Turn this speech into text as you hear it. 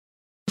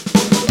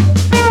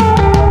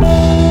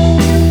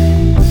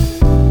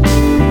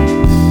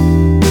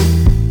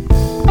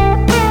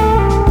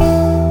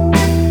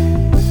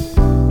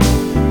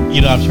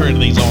you know I'm turning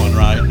these on,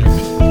 right?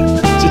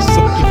 Just so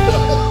you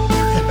know.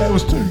 That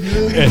was too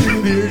good.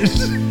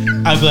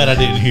 I'm glad I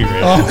didn't hear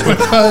it.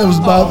 That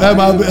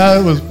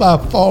was by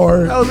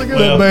far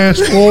the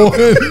best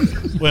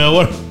one.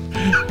 Well,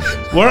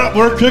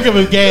 we're cooking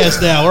with gas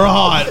now. We're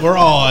hot. We're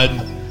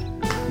on.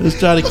 Let's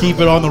try to keep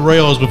it on the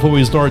rails before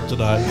we start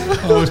tonight.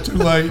 Oh, it's too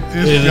late.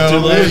 Is it too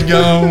late? It's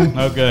gone.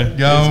 Okay.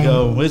 Gone. Let's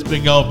go. It's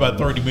been gone for about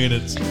 30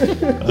 minutes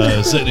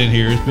sitting in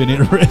here. It's been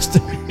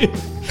interesting.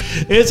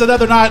 It's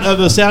another night of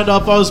the Sound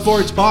Off On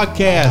Sports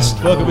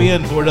podcast. Welcome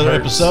in for another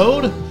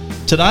episode.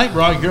 Tonight,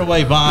 brought your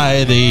way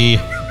by the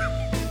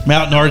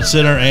Mountain Arts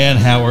Center and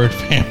Howard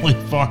Family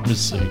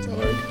Pharmacy.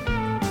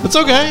 It's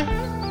okay.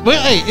 Well,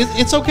 hey,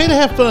 it's okay to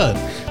have fun.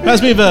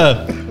 Reminds me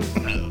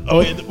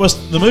of what's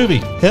the movie?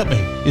 Help me.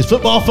 Is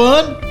football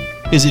fun?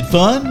 Is it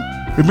fun?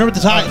 Remember the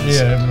Titans?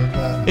 Yeah, remember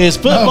that. Is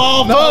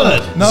football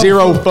fun? No,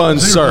 Zero fun,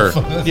 sir.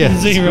 Fun. Yeah,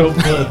 zero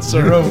fun,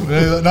 sir.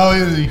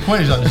 The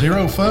equation's like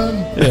zero fun,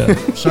 Yeah.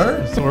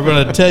 sir. So we're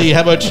going to tell you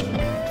how much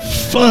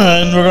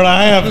fun we're going to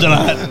have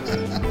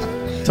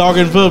tonight.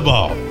 Talking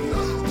football.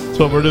 That's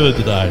what we're doing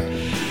tonight.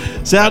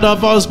 Sound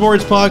Off On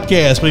Sports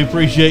podcast. We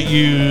appreciate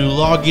you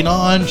logging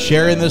on,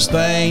 sharing this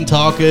thing,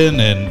 talking,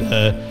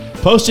 and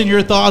posting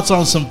your thoughts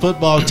on some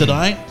football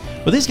tonight.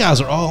 But these guys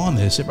are all on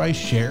this. Everybody's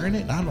sharing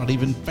it, and I've not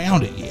even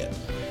found it yet.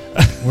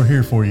 We're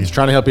here for you. Just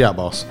trying to help you out,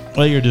 boss.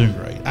 Well, you're doing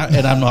great.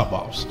 And I'm not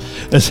boss.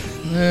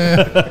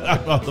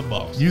 I'm not the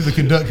boss. You the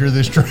conductor of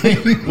this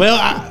train. Well,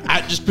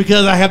 I just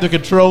because I have the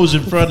controls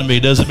in front of me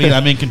doesn't mean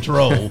I'm in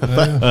control.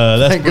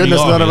 That's Thank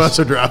goodness none of us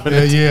are driving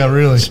it. Yeah,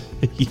 really.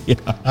 Yeah.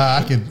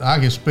 I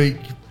can speak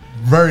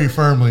very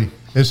firmly.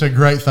 It's a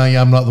great thing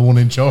I'm not the one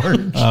in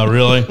charge. Oh,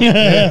 really?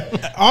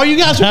 All you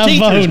guys are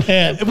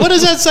teachers. What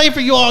does that say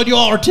for you all? You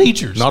all are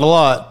teachers. Not a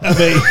lot. I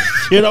mean,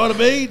 you know what I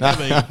mean?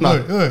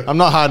 Look. I'm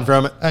not hiding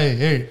from it.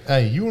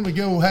 Hey, you want to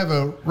go have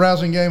a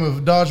rousing game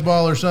of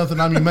dodgeball or something?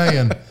 I'm your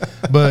man.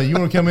 But you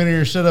want to come in here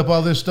and set up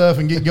all this stuff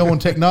and get going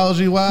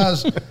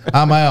technology-wise?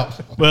 I'm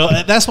out.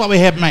 Well, that's why we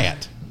have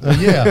Matt.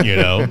 Yeah. You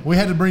know. We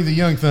had to bring the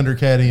young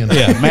Thundercat in.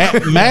 Yeah,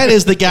 Matt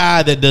is the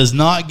guy that does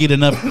not get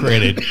enough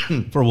credit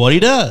for what he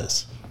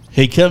does.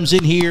 He comes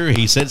in here,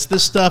 he sets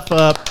this stuff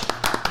up.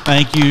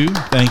 Thank you.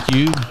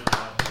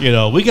 You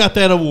know, we got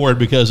that award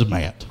because of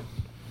Matt.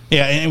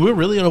 Yeah, and we're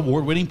really an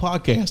award-winning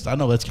podcast. I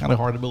know that's kind of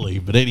hard to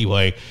believe, but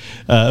anyway,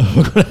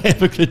 we're going to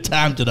have a good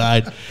time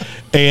tonight.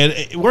 And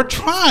we're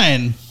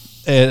trying.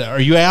 Are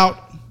you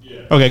out?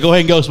 Yeah. Okay, go ahead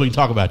and go so we can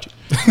talk about you.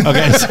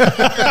 Okay.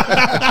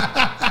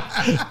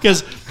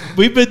 Because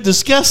we've been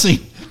discussing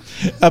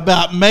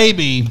about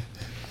maybe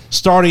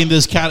starting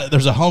this kind of,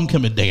 there's a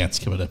homecoming dance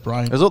coming up,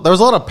 right? There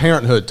was a lot of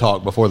parenthood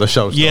talk before the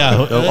show started.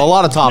 Yeah. A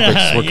lot of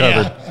topics were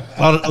covered.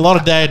 A lot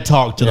of dad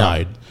talk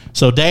tonight. Yeah.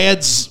 So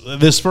dads,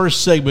 this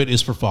first segment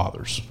is for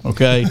fathers,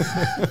 okay?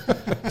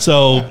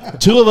 So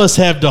 2 of us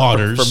have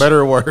daughters. For better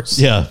or worse.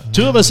 Yeah.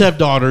 2 of us have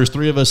daughters,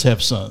 3 of us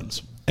have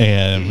sons.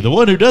 And the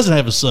one who doesn't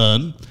have a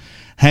son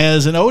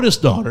has an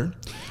oldest daughter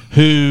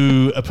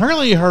who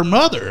apparently her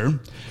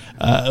mother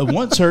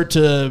wants her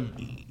to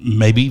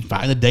maybe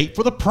find a date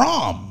for the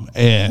prom.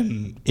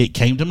 And it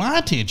came to my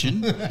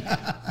attention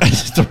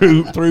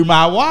through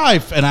my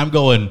wife, and I'm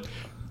going,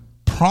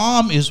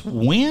 prom is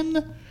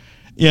when?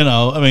 You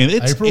know, I mean,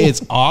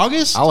 it's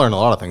August. I learned a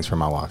lot of things from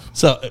my wife.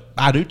 So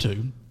I do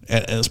too,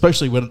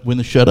 especially when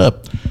they shut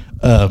up.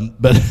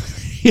 But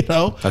you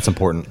know, that's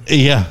important.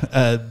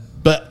 Yeah,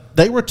 but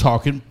they were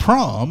talking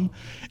prom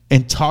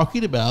and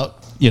talking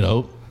about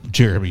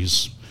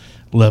Jeremy's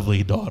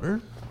lovely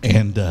daughter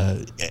and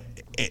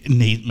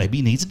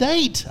maybe needs a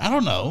date. I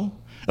don't know.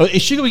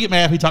 Is she going to get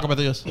mad if we talk about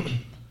this?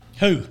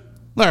 Who?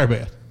 Larry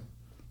Beth.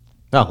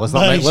 No, let's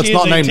not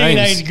name names.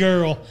 Teenage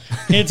girl.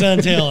 It's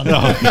untelling.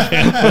 Well,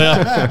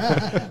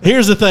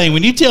 here's the thing: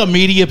 when you tell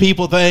media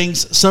people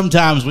things,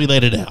 sometimes we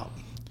let it out.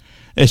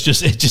 It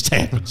just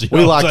happens.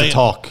 We like to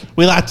talk.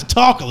 We like to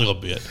talk a little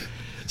bit.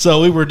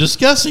 So we were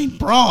discussing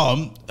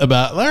prom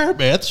about Larry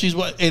Beth. She's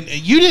and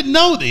you didn't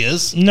know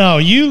this. No,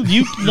 you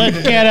let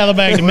the cat out of the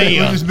bag to me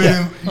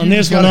on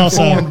this one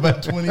also.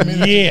 About 20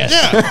 minutes. Yes.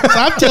 Yeah. So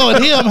I'm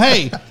telling him,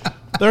 hey,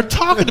 they're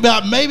talking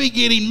about maybe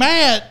getting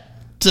Matt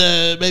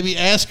to maybe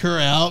ask her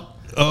out,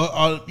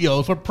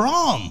 for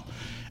prom.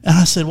 And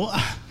I said, well,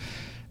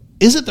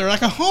 isn't there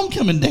like a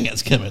homecoming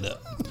dance coming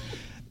up?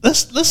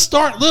 Let's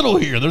start little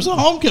here. There's a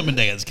homecoming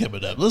dance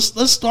coming up.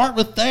 Let's start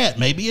with that.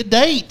 Maybe a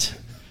date.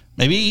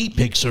 Maybe he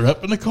picks her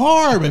up in the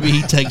car. Maybe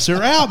he takes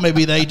her out.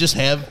 Maybe they just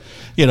have,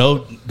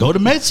 go to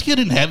Mexican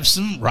and have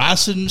some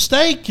rice and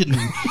steak and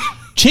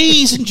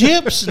cheese and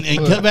chips and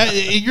come back.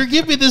 You're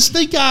giving me this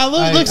stink eye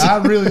look.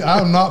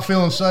 I'm not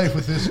feeling safe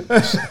with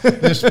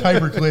this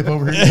paper clip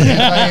over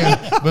here.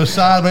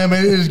 Besides, man,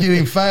 it is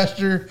getting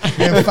faster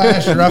and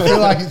faster. I feel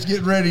like it's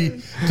getting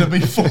ready to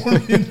be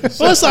forming.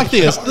 Well, it's like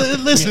this.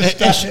 Listen,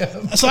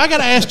 so I got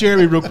to ask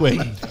Jeremy real quick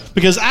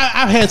because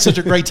I've had such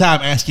a great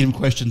time asking him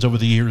questions over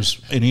the years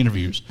in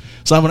interviews.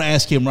 So I'm going to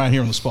ask him right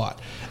here on the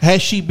spot.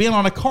 Has she been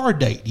on a car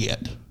date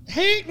yet?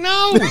 Heck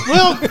no.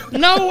 Well,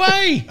 No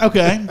way.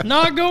 okay.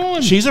 Not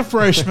going. She's a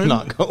freshman.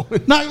 Not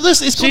going. No,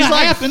 listen, it's going She's to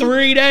like happen.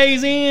 3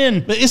 days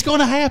in. But it's going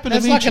to happen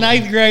That's like eventually.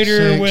 an 8th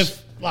grader 6.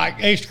 with like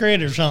 8th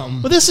grade or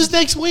something. But this is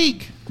next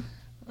week.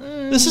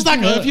 This is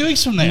like a few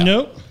weeks from now.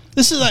 Nope.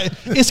 This is like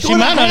it's She going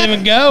to might not happen.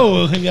 even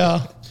go.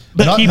 Y'all.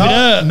 Not, keep it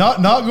up.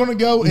 Not going to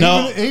go.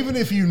 No. Even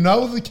if you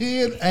know the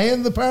kid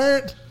and the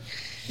parent.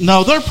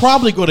 No, they're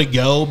probably going to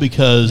go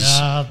because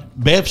Nah.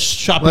 Beth's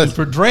shopping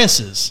for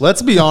dresses.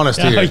 Let's be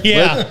honest here. Oh,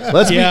 yeah.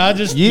 Let's Yeah, I be,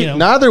 just, you, you know.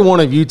 neither one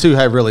of you two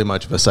have really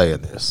much of a say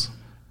in this.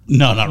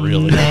 No, not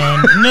really.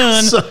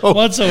 None So-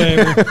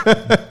 whatsoever.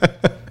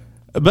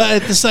 But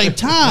at the same Way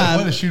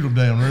time, to shoot them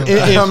down, really.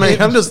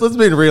 Let's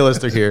be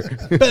realistic here.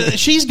 but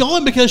she's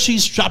going because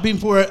she's shopping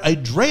for a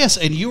dress,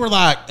 and you were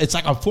like, it's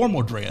like a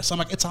formal dress. I'm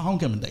like, it's a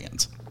homecoming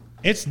dance.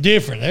 It's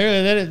different.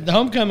 The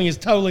homecoming is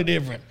totally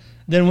different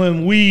than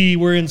when we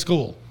were in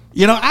school.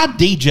 You know, I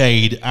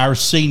DJ'd our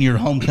senior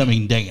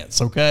homecoming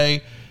dance,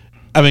 okay?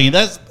 I mean,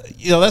 that's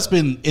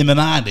been in the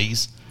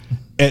 90s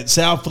at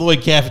South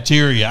Floyd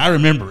Cafeteria. I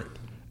remember it.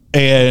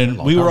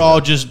 And we were all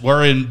just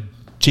wearing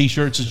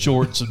T-shirts and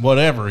shorts and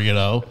whatever,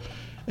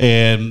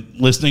 and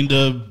listening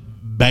to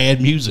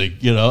bad music,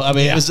 I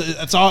mean,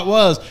 that's all it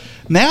was.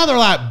 Now they're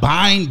like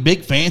buying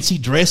big fancy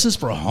dresses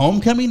for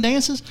homecoming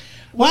dances.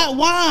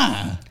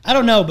 Why? I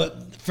don't know, but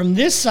from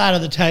this side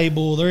of the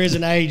table, there is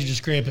an age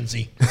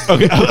discrepancy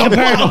Okay.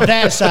 compared to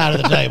that side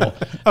of the table.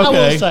 I will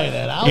Okay. say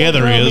that. Yeah,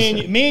 there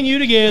is. Me and you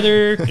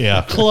together,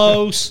 Yeah.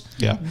 close.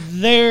 Yeah.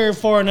 They're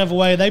far enough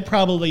away. They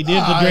probably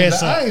did the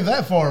dress I up. ain't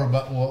that far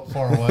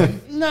away.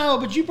 No,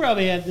 but you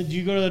probably had. Did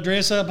you go to the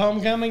dress up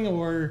homecoming,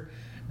 or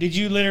did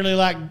you literally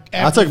like? I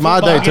After took my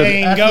day to the-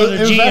 game, go to it the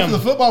was gym. after the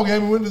football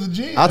game. We went to the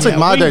gym. I took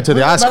my day to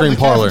the ice cream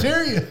parlor.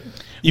 Cafeteria.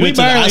 You We went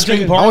to the barely ice cream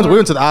took it. We parlor?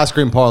 went to the ice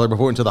cream parlor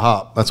before we went to the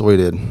hop. That's what we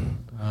did.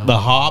 The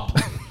hop.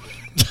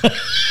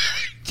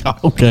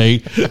 Okay.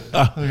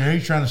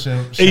 He's trying to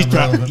sound He's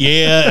trying. relevant.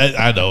 Yeah,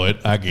 I know it.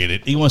 I get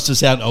it. He wants to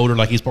sound older,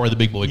 like he's part of the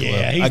big boy club.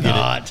 Yeah, he's I get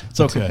not. It. It's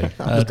okay. I just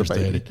a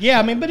understand baby. it. Yeah,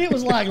 I mean, but it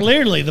was like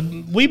literally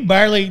we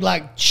barely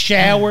like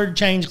showered,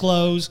 changed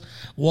clothes,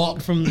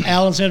 walked from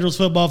Allen Central's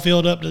football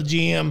field up to the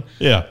gym.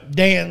 Yeah.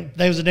 There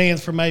was a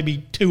dance for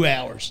maybe 2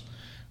 hours.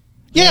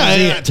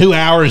 Yeah, 2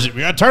 hours.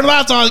 Turn the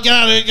lights on. Get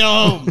out of here. Go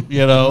home.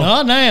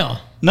 Not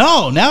now.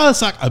 No, now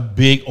it's like a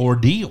big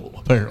ordeal.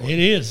 Apparently, It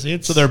is.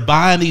 It's so they're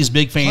buying these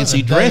big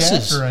fancy The day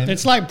dresses. after, ain't it?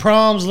 it's like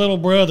Prom's little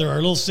brother or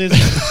little sister.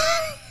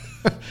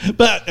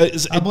 But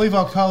I believe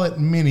I'll call it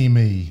mini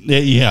me.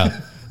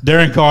 yeah,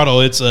 Darren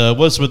Cardle. It's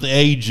what's with the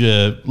age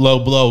low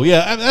blow.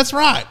 Yeah, that's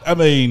right. I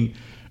mean,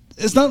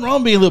 it's nothing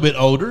wrong being a little bit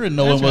older and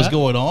knowing That's what's right.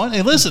 going on.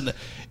 And listen,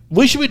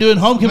 we should be doing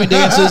homecoming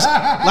dances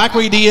like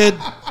we did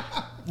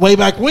way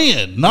back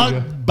when,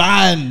 not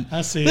buying.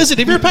 I see it. Listen,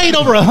 if you're paying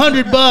over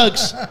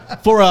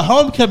 $100 for a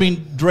homecoming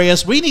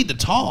dress, we need to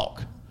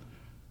talk.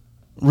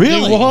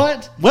 Really? Do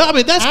what? Well, I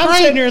mean, that's I'm great.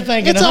 sitting here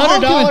thinking It's a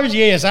homecoming- $100.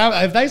 Yes,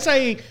 if they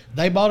say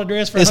they bought a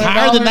dress for $100, It's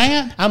higher than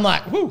that? I'm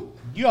like, whoo,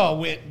 you all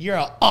went. You're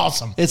all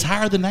awesome. It's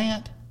higher than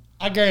that.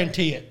 I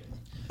guarantee it.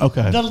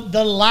 Okay.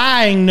 The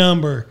lying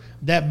number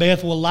that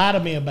Beth will lie to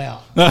me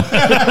about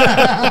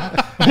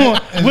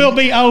will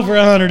be over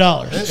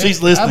 $100.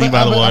 She's listening,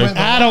 by the way.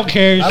 I don't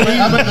care. I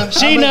bet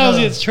She knows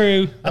the- it's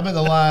true. I bet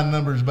the line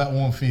number is about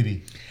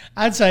 150.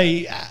 I'd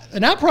say,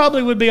 and I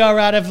probably would be all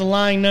right if the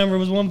lying number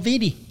was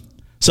 150.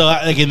 So,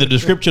 like in the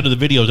description of the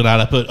video tonight,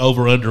 I put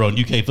over under on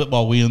UK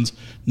football wins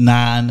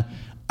 9.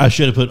 I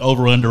should have put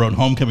over under on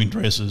homecoming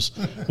dresses.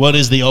 What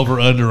is the over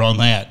under on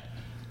that?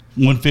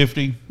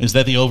 150? Is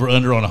that the over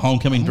under on a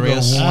homecoming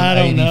dress? I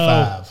don't know.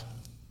 185.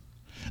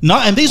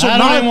 Not, and these are I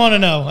don't even not. want to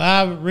know.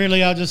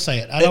 I'll just say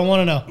it. I don't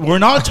want to know. We're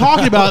not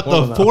talking about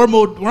the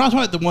formal. We're not talking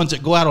about the ones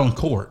that go out on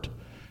court.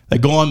 They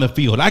go on the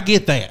field. I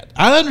get that.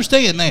 I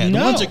understand that. The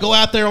No. ones that go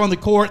out there on the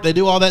court, they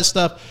do all that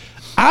stuff.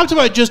 I'm talking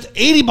about just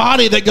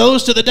anybody that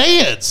goes to the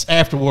dance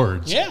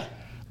afterwards. Yeah.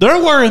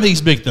 They're wearing these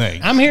big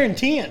things. I'm hearing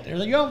tent. Are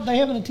they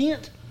having a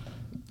tent?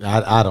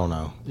 I don't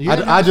know.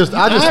 Yeah, I just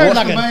I heard work-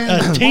 like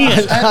man. a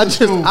tent.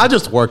 I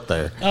just work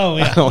there. Oh,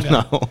 yeah. I don't Okay.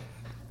 know.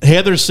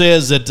 Heather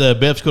says that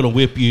Beth's going to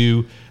whip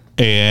you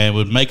and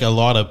would make a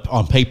lot of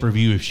on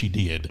pay-per-view if she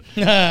did.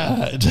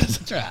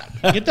 That's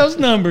right. Get those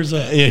numbers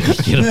up. Yeah,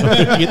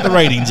 get the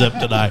ratings up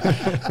tonight.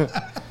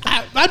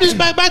 I'm just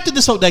back to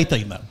this whole day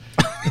thing, though.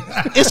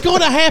 It's going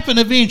to happen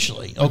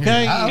eventually,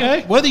 okay?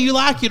 Okay. Whether you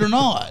like it or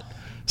not.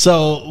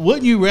 So,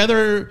 wouldn't you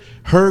rather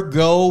her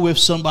go with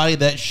somebody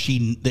that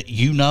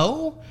you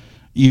know,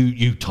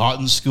 you taught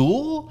in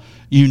school,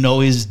 you know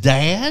his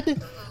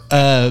dad?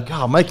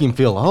 God, make him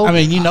feel old. I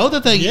mean, you know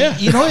that they, Yeah.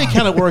 you know, they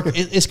kind of work.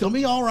 It's going to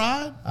be all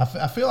right.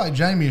 I feel like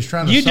Jamie is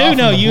trying to. You do soften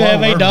know the you blow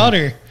have a early.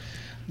 daughter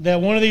that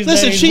one of these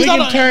Listen, days she's we not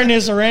can on- turn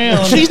this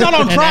around. She's not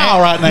on and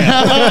trial right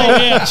now. Oh,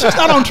 yeah. She's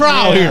not on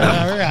trial here.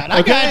 All right.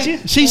 I got you.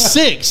 She's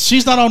 6.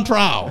 She's not on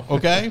trial.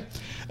 Okay.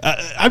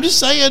 I'm just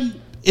saying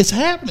it's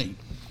happening.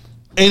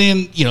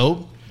 And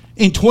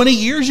in 20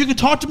 years, you could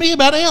talk to me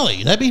about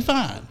Ellie. That'd be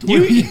fine.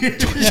 20 years, you can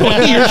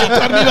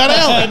talk to me about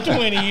Ellie.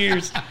 20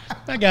 years.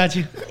 I got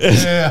you.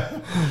 Yeah.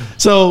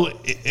 So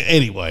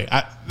anyway,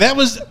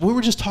 we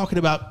were just talking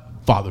about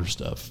father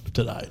stuff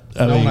tonight.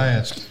 Don't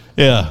ask.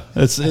 Yeah,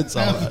 it's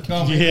all How's the right.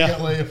 coffee Yeah.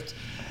 got left?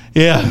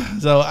 Yeah.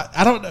 So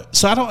I don't know.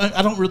 So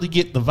I don't really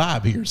get the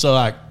vibe here.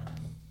 So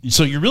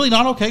you're really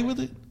not okay with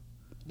it?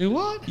 Do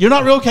what? You're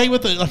not real okay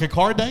with it, like a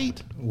car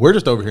date? We're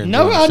just over here.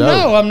 No, enjoying the I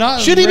show. know. I'm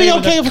not. Should he be agreeing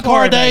okay with a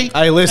car date?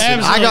 Hey, listen, I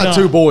Absolutely got not.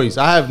 2 boys.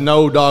 I have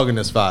no dog in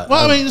this fight.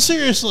 Well, I mean,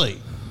 seriously,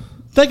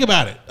 think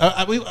about it.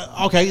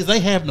 Okay, they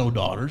have no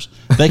daughters.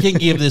 They can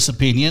give this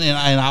opinion,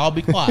 and I'll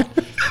be quiet.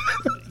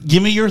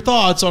 Give me your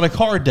thoughts on a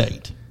car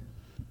date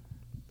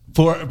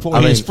for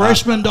his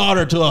freshman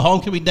daughter to a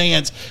homecoming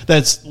dance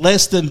that's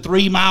less than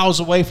 3 miles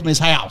away from his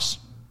house.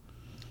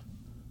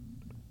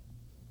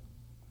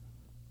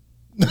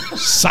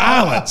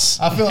 Silence.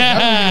 I feel like I'm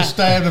going to get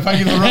stabbed if I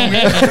get the wrong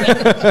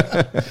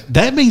answer.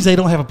 That means they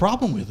don't have a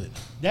problem with it.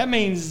 That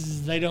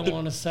means they don't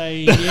want to say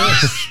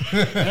yes.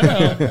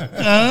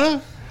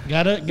 No.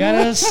 Got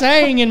a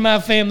saying in my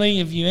family: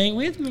 if you ain't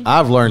with me,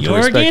 I've learned to you're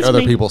respect against other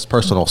me. people's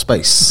personal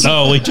space.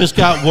 No, we just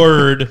got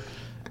word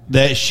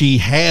that she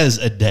has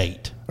a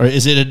date. Or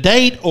is it a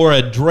date or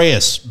a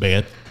dress,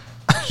 Beth?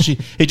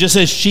 It just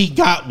says she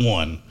got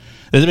one.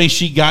 Does it mean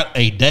she got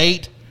a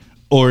date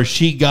or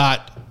she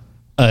got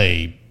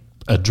a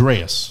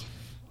dress?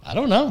 I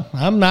don't know.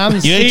 I'm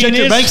You seeing ain't checked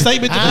your this. bank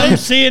statement today? I'm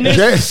seeing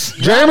this.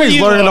 Jeremy's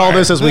You learning all are.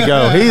 this as we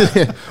go.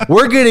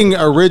 We're getting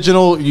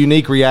original,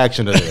 unique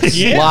reaction to this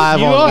Yes, live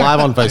you on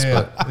are.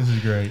 Facebook. Yeah, this is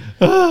great.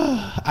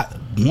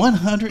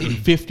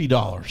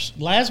 $150.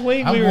 Last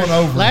week I'm we going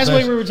over. Last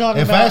week we were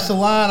talking if that's about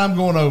the line, I'm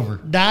going over.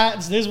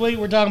 diets. This week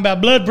we're talking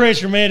about blood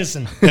pressure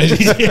medicine.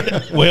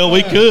 Well,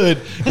 we could.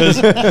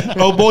 'Cause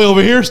old boy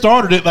over here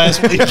started it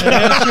last week.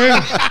 That's true.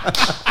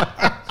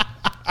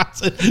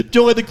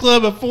 Join the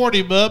club at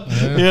 40, bub.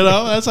 You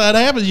know, that's how it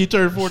happens. You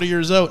turn 40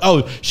 years old.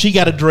 Oh, she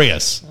got a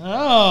dress. Oh,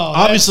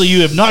 Obviously,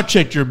 you have not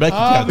checked your bank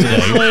account today.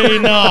 obviously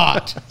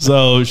not.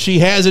 So she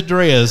has a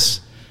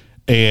dress,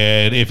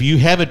 and if you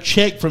have a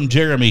check from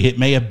Jeremy, it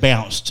may have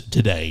bounced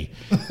today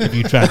if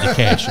you tried to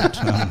cash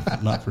it.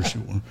 I'm not for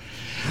sure.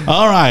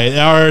 All right,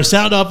 our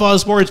Sound Off on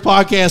Sports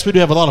podcast. We do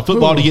have a lot of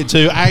football to get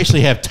to. I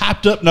actually have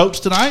typed up notes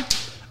tonight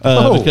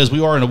because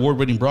we are an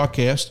award-winning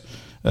broadcast.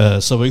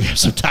 So we got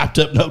some typed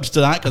up notes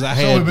tonight because I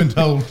So had. we've been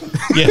told.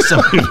 Yes, so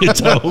we've been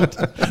told.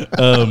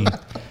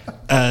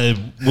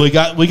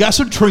 We got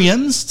some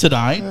trends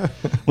tonight.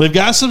 We've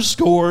got some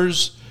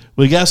scores.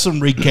 We got some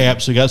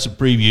recaps. We got some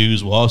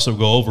previews. We'll also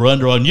go over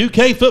under on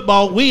UK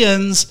football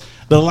wins.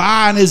 The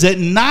line is at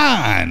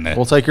 9.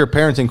 We'll take your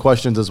parenting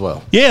questions as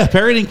well. Yeah,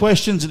 parenting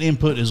questions and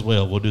input as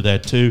well. We'll do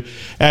that too.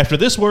 After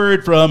this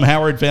word from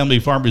Howard Family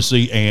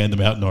Pharmacy and the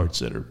Mountain Arts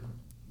Center.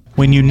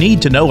 When you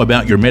need to know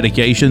about your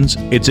medications,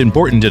 it's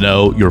important to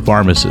know your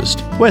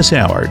pharmacist. Wes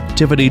Howard,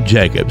 Tiffany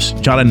Jacobs,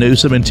 John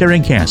Newsom, and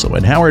Terry Castle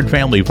at Howard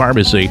Family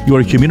Pharmacy,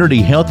 your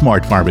community Health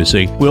Mart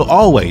pharmacy, will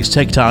always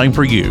take time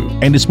for you.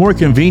 And it's more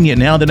convenient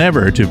now than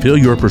ever to fill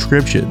your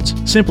prescriptions.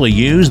 Simply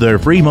use their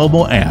free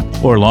mobile app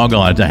or log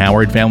on to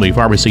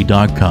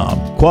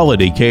howardfamilypharmacy.com.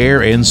 Quality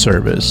care and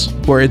service,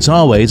 where it's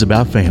always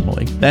about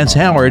family. That's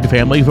Howard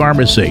Family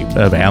Pharmacy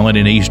of Allen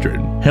and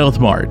Eastern. Health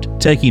Mart,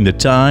 taking the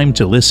time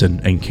to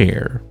listen and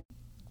care.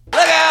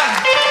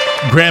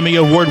 Grammy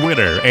Award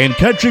winner and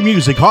Country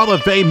Music Hall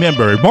of Fame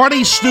member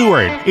Marty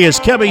Stewart is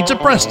coming to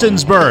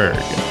Prestonsburg.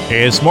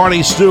 It's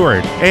Marty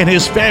Stewart and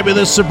his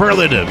fabulous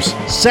superlatives,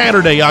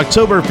 Saturday,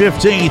 October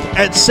 15th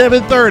at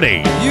 7:30.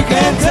 You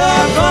can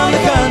tell from the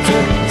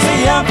country,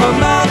 see I'm from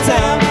my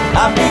town.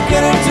 I'm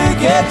beginning to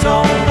get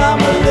on, I'm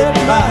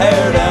letting my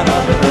hair down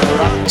under the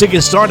rock.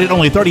 Tickets start at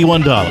only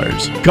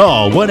 $31.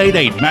 Call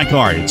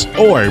 188-MAC-ARTS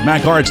or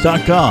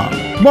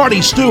MacArts.com.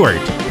 Marty Stewart,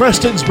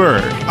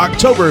 Prestonsburg,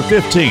 October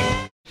 15th.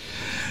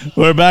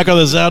 We're back on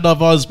the Sound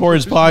Off on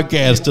Sports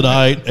podcast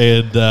tonight,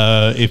 and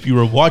if you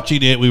were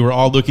watching it, we were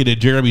all looking at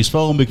Jeremy's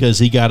phone because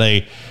he got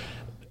a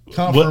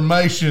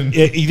Confirmation.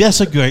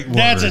 that's a great word.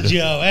 That's a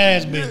joke. That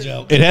has to be a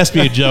joke. It has to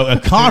be a joke. A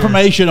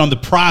confirmation on the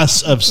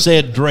price of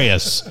said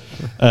dress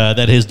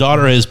that his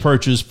daughter has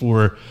purchased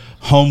for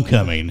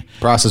homecoming.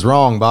 Price is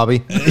wrong,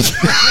 Bobby.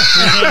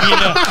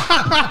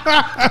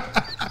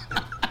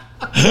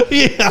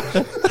 Yeah,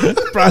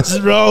 price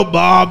is wrong,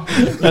 Bob.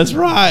 That's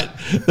right.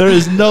 There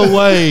is no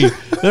way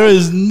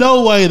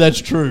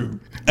that's true.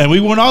 And we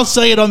will not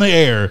say it on the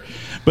air,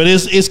 but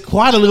it's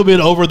quite a little bit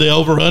over the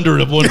over-under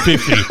of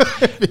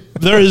 150.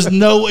 There is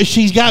no way.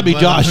 She's got to be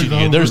joshing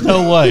you. There's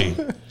no way.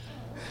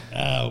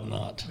 I hope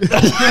not.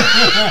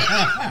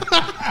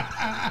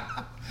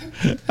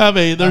 I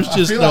mean, there's I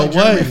just feel no like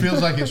Jeremy way.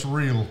 feels like it's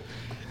real.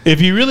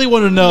 If you really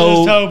want to Just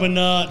know hoping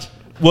not.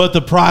 what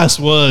the price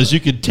was, you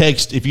could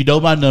text. If you know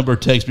my number,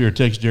 text me or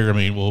text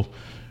Jeremy, and we'll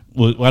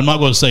I'm not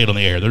going to say it on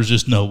the air. There's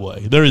just no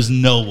way. There is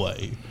no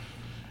way.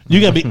 We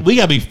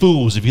gotta be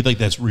fools if you think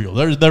that's real.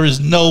 There is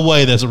no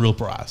way that's a real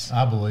price.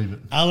 I believe it.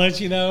 I'll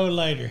let you know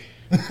later.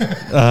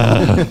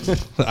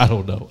 I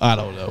don't know.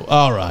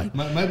 All right.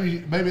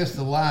 Maybe it's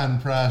the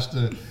line price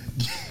to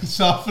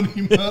soften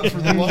him up for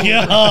the long.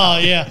 Yeah, oh,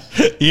 yeah.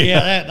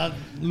 Yeah, that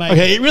maybe.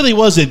 Okay, it really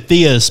wasn't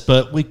this,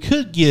 but we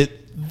could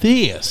get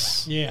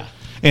this. Yeah.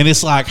 And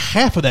it's like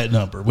half of that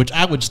number, which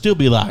I would still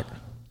be like,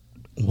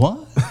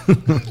 what?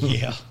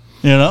 Yeah.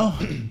 You know?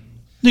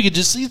 You could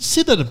just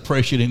see the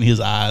depression in his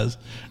eyes.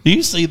 Do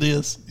you see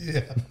this?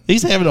 Yeah.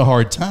 He's having a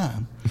hard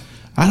time.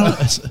 I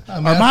don't.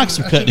 Our mics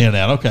are cutting in and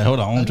out. Okay, hold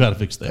on. I'm gonna try to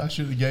fix I that.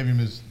 should have gave him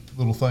his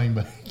little thing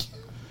back.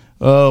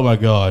 Oh my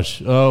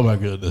gosh. Oh my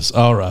goodness.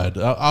 All right.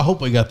 I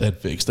hope we got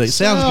that fixed. It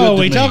sounds good. Oh,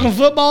 To we me. talking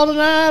football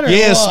tonight? Or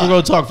Yes, what? we're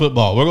going to talk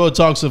football. We're going to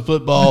talk some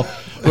football.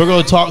 We're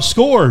going to talk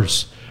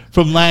scores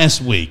from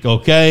last week.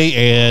 Okay,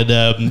 and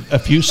a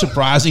few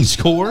surprising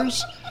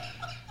scores.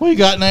 What you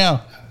got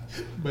now?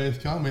 Beth's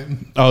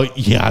commenting. Oh,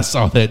 yeah, I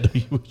saw that.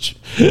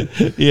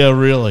 Yeah,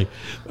 really.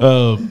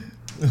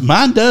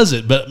 Mine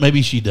doesn't, but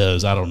maybe she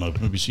does. I don't know.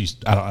 Maybe she's.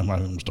 I'm not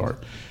going to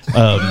start.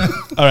 All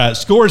right,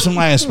 scores from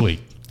last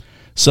week.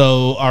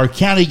 So our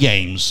county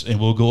games, and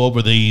we'll go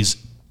over these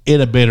in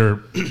a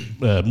better,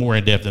 more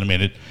in depth in a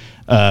minute.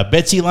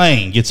 Betsy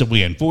Lane gets a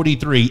win,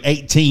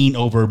 43-18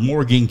 over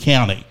Morgan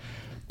County.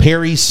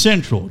 Perry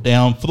Central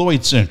down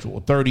Floyd Central,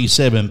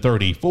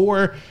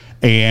 37-34.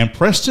 And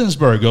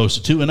Prestonsburg goes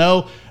to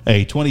 2-0,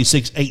 a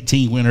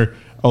 26-18 winner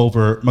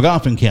over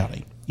Magoffin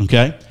County.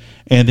 Okay?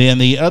 And then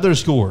the other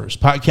scores,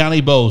 Pike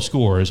County Bowl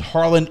scores,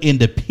 Harlan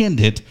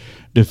Independent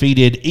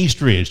defeated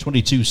Eastridge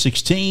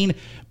 22-16.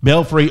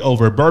 Belfry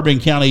over Bourbon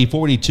County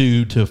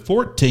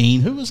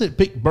 42-14. Who was it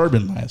picked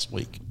Bourbon last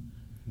week?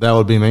 That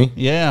would be me.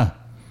 Yeah.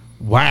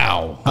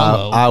 Wow.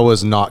 Hello. I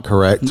was not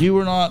correct. You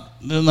were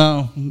not,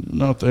 no,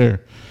 not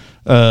there.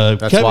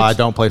 That's why I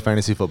don't play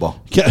fantasy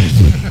football.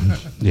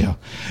 Yeah.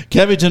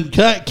 Covington,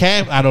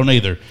 I don't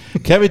either.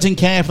 Covington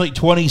Catholic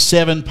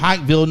 27,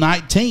 Pikeville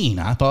 19.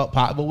 I thought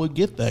Pikeville would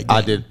get that game.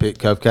 I did pick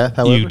Covcath,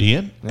 however. You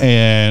did. Yeah.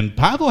 And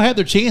Pikeville had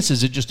their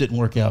chances. It just didn't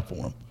work out for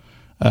them.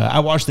 I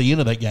watched the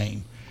end of that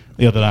game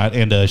the other night.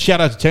 And shout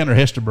out to Tanner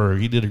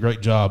Hesterberg. He did a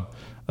great job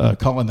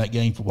calling that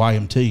game for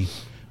YMT.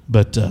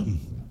 But,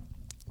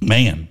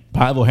 man,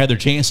 Pikeville had their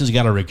chances,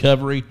 got a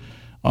recovery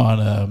on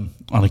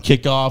a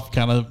kickoff,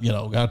 kind of,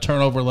 got a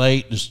turnover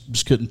late,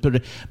 just couldn't put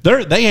it.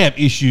 They have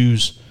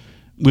issues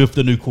with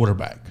the new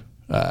quarterback.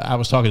 I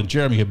was talking to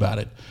Jeremy about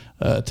it.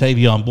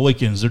 Tavion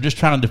Boykins, they're just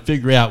trying to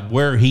figure out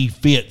where he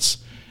fits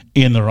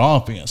in their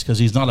offense because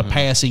he's not a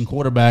passing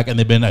quarterback, and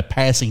they've been a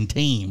passing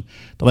team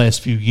the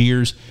last few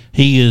years.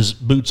 He is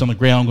boots on the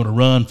ground, going to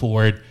run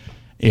for it.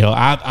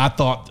 I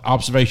thought the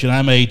observation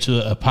I made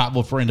to a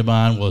Pikeville friend of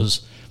mine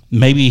was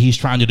maybe he's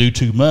trying to do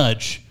too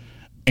much.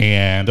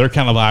 And they're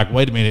kind of like,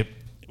 wait a minute,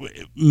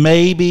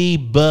 maybe,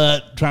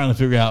 but trying to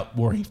figure out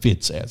where he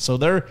fits at. So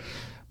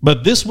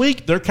but this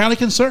week, they're kind of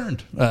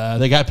concerned.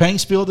 They got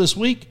Paintsville this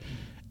week.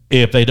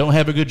 If they don't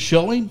have a good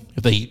showing,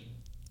 if they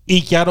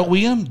eke out a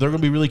win, they're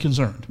going to be really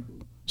concerned.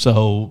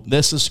 So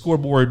that's the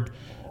scoreboard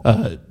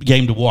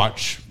game to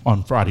watch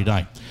on Friday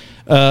night.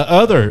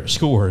 Other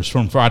scores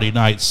from Friday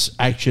night's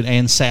action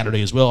and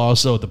Saturday as well.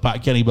 Also at the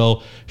Pike County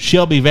Bowl,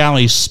 Shelby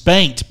Valley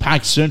spanked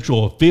Pike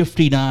Central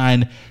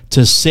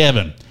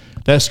 59-7.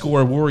 That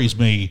score worries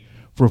me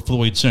for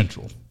Floyd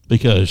Central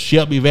because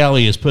Shelby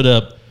Valley has put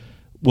up,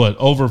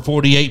 over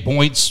 48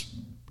 points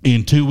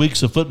in 2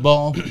 weeks of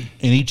football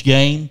in each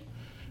game.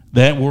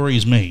 That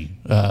worries me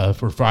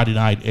for Friday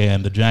night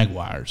and the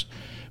Jaguars.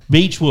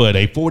 Beechwood,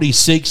 a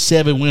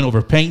 46-7 win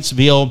over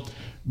Paintsville.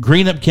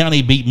 Greenup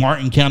County beat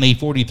Martin County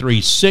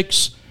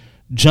 43-6.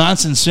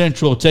 Johnson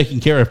Central taking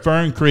care of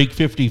Fern Creek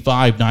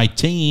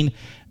 55-19.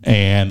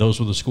 And those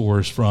were the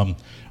scores from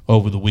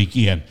over the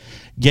weekend.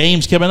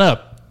 Games coming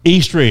up.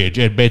 Eastridge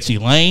at Betsy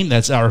Lane.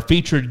 That's our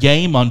featured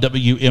game on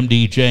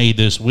WMDJ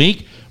this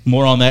week.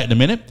 More on that in a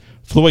minute.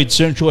 Floyd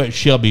Central at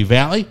Shelby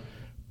Valley.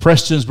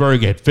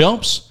 Prestonsburg at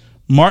Phelps.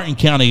 Martin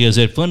County is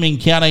at Fleming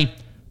County.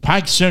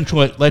 Pike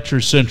Central at Letcher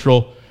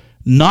Central.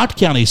 Knott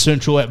County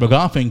Central at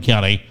Magoffin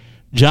County.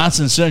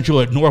 Johnson Central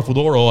at North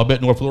Laurel. I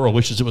bet North Laurel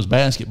wishes it was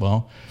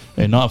basketball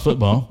and not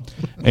football.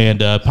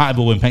 And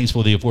Pikeville and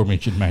Paintsville, the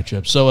aforementioned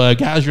matchup. So,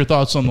 guys, your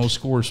thoughts on those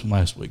scores from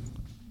last week?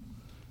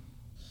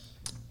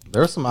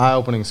 There are some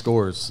eye-opening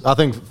scores, I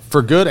think,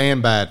 for good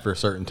and bad for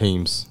certain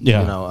teams.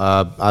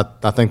 Yeah.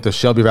 I think the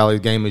Shelby Valley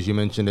game, as you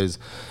mentioned, is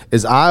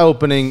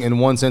eye-opening in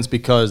one sense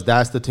because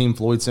that's the team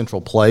Floyd Central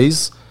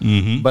plays.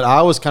 Mm-hmm. But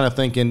I was kind of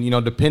thinking,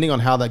 depending on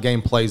how that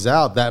game plays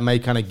out, that may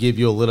kind of give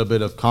you a little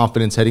bit of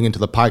confidence heading into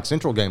the Pike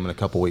Central game in a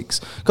couple weeks.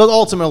 Because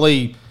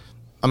ultimately,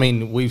 I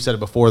mean, we've said it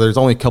before, there's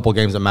only a couple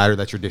games that matter.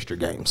 That's your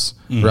district games,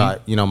 right?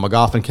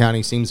 Magoffin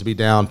County seems to be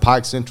down.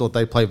 Pike Central, if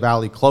they play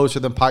Valley closer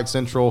than Pike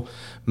Central,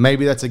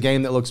 maybe that's a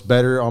game that looks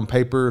better on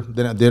paper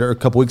than it did a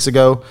couple weeks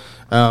ago.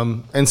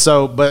 But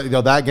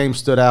that game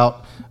stood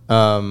out.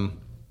 Magoffin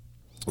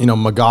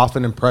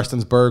and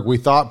Prestonsburg, we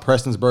thought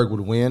Prestonsburg would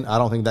win. I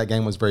don't think that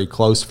game was very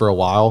close for a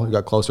while. It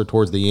got closer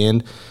towards the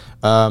end.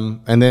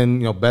 And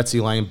then,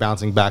 Betsy Lane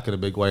bouncing back in a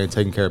big way and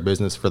taking care of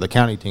business for the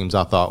county teams,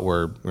 I thought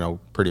were,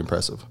 pretty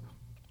impressive.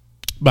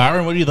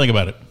 Byron, what do you think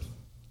about it?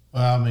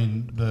 I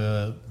mean,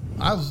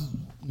 I was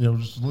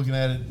just looking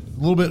at it, a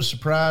little bit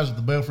surprised that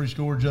the Belfry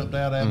score jumped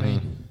out at me.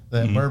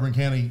 That Bourbon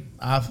County,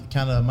 I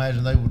kind of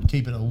imagined they would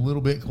keep it a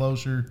little bit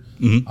closer.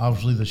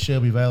 Obviously, the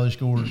Shelby Valley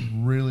score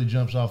really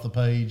jumps off the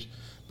page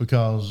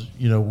because,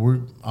 we're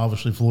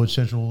obviously Floyd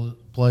Central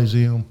plays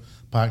them.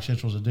 Pike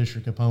Central is a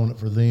district opponent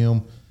for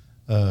them.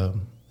 And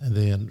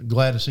then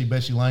glad to see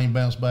Bessie Lane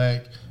bounce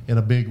back in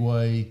a big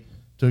way,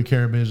 took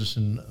care of business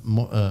in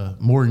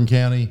Morgan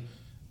County,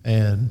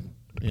 and,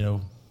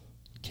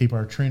 keep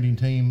our trending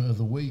team of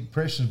the week,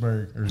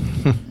 Prestonsburg.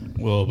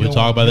 Well, we'll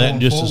talk about that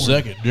in just a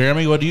second.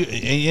 Jeremy, what do you?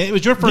 It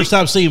was your first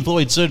time seeing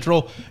Floyd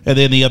Central, and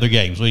then the other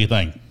games. What do you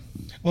think?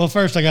 Well,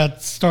 first I got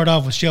to start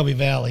off with Shelby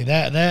Valley.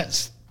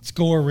 That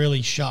score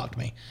really shocked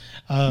me.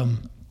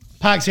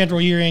 Pike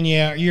Central year in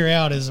year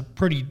out is a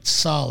pretty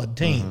solid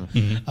team,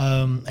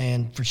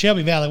 and for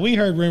Shelby Valley, we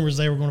heard rumors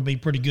they were going to be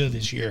pretty good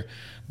this year,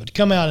 but to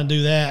come out and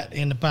do that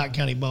in the Pike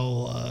County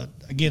Bowl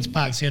against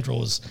Pike Central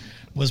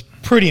was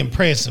pretty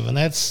impressive, and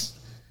that's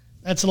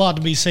a lot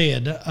to be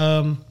said.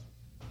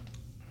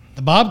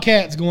 The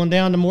Bobcats going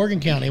down to Morgan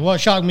County. What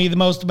shocked me the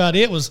most about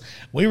it was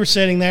we were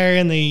sitting there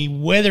in the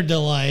weather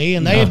delay,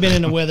 and they had been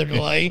in the weather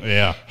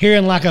delay,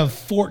 hearing like a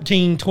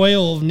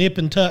 14-12 nip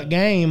and tuck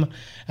game,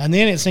 and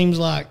then it seems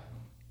like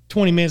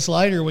 20 minutes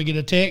later we get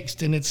a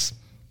text and it's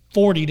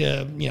 40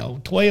 to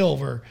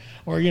 12 or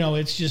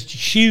it's just a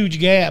huge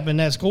gap in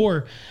that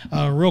score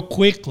real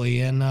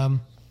quickly, and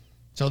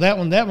so that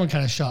one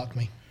kind of shocked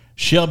me.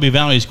 Shelby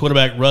Valley's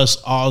quarterback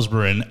Russ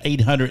Osborne,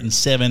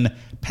 807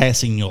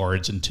 passing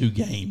yards in 2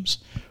 games,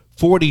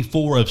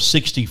 44 of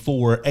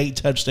 64, 8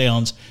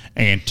 touchdowns,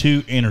 and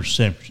 2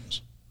 interceptions.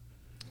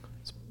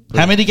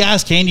 How many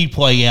guys can you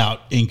play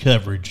out in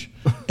coverage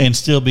and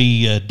still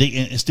be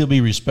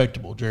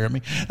respectable,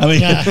 Jeremy? I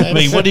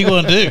mean, what are you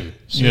going to do?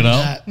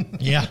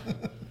 Yeah.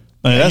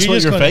 That's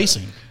what you're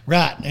facing,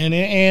 right?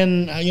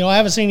 And I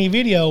haven't seen any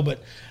video,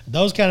 but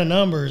those kind of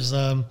numbers.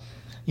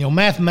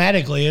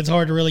 Mathematically, it's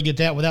hard to really get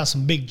that without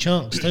some big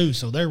chunks too.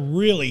 So they're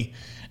really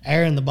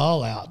airing the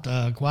ball out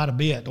quite a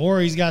bit.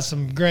 Or he's got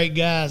some great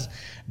guys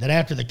that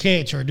after the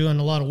catch are doing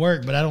a lot of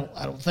work. But I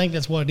don't think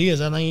that's what it is.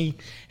 I think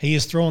he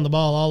is throwing the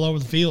ball all over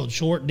the field,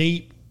 short,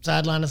 deep,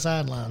 sideline to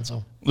sideline.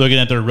 So looking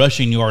at their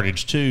rushing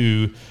yardage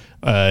too,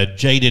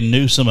 Jaden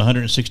Newsom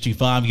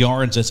 165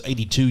 yards. That's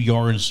 82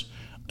 yards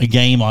a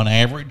game on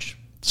average.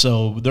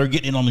 So they're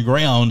getting it on the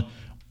ground.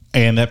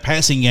 And that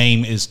passing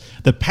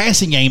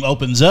game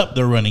opens up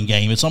their running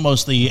game. It's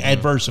almost the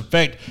adverse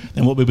effect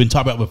than what we've been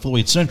talking about with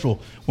Floyd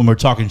Central when we're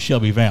talking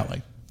Shelby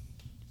Valley.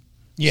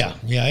 Yeah.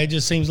 It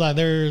just seems like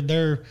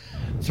they're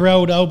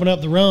throwed to open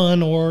up the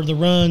run, or the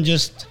run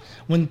just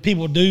when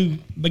people do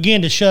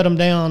begin to shut them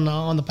down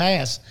on the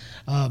pass,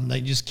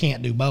 they just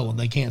can't do both.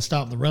 They can't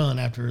stop the run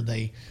after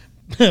they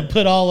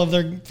put all of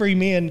their free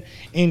men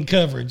in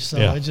coverage. So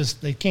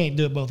they can't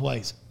do it both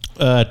ways.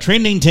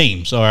 Trending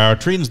teams. So our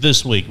trends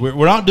this week.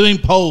 We're not doing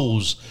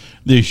polls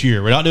this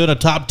year. We're not doing a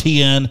top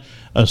 10,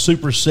 a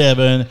Super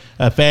 7,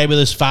 a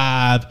Fabulous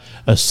 5,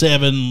 a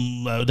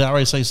 7. Did I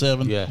already say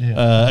 7?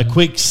 Yeah. A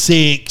quick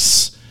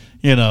 6.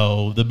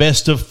 The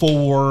best of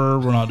 4.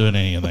 We're not doing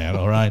any of that.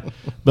 All right.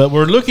 But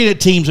we're looking at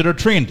teams that are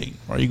trending.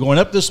 Are you going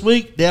up this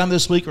week, down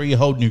this week, or are you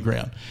holding your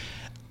ground?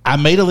 I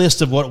made a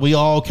list of what we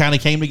all kind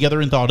of came together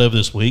and thought of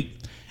this week.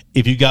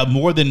 If you got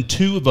more than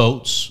 2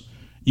 votes,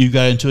 you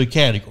got into a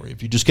category.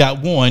 If you just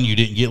got 1, you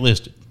didn't get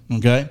listed.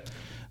 Okay?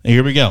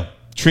 Here we go.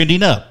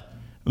 Trending up.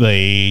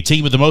 The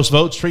team with the most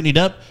votes trending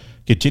up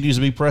continues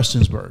to be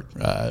Prestonsburg.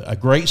 A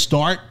great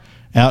start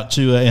out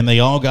to, and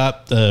they all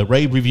got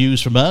rave reviews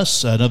from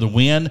us. Another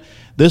win.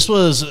 This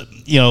was,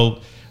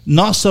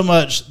 not so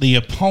much the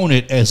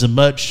opponent as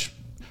much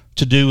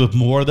to do with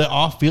more of the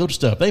off-field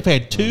stuff. They've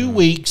had 2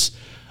 weeks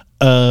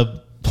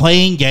of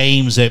playing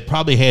games that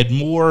probably had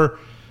more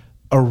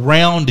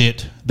around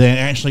it than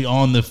actually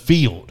on the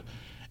field.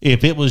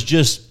 If it was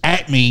just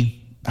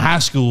Acme High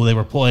School they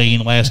were playing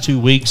the last 2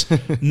 weeks,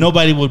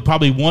 nobody would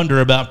probably wonder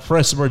about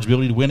Prestonsburg's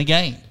ability to win a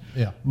game.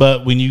 Yeah.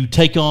 But when you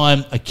take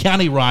on a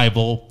county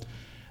rival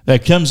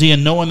that comes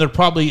in knowing they're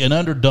probably an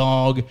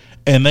underdog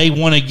and they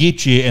want to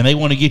get you and they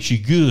want to get you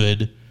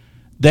good,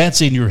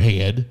 that's in your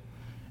head.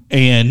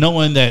 And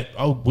knowing that,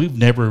 we've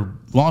never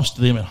lost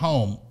to them at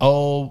home.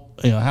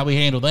 How we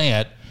handle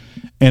that.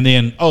 And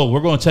then,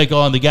 we're going to take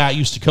on the guy who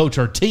used to coach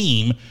our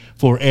team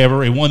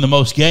forever and won the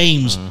most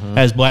games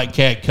as Black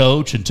Cat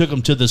coach and took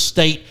them to the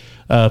state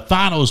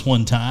finals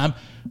one time.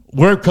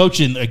 We're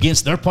coaching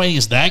against, they're playing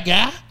against that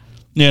guy.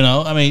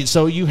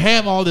 So you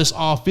have all this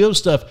off-field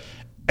stuff.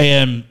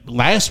 And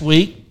last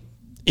week,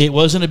 it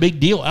wasn't a big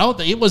deal.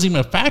 It wasn't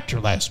even a factor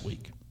last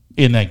week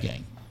in that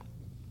game.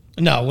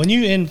 No, when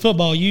you in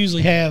football, you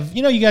usually have,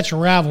 you got your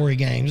rivalry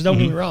games. Don't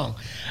get me wrong.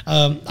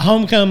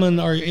 Homecoming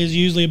is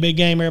usually a big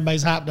game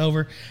everybody's hyped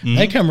over.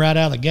 They come right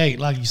out of the gate,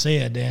 like you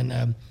said,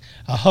 and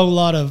a whole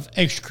lot of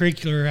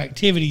extracurricular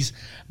activities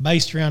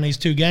based around these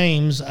 2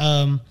 games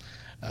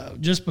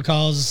just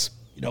because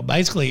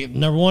basically,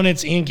 number one,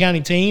 it's an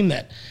in-county team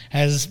that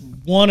has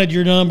wanted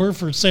your number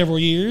for several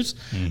years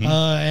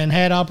and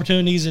had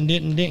opportunities and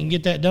didn't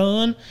get that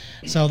done.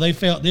 So they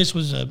felt this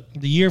was the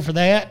year for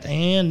that.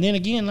 And then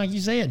again, like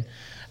you said,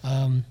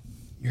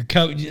 your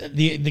coach,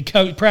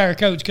 the prior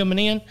coach coming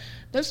in,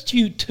 that's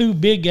two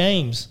big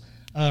games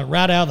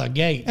right out of the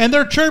gate. And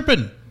they're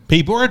chirping.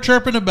 People are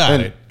chirping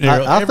about it.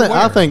 I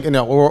think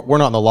we're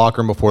not in the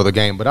locker room before the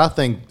game, but I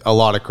think a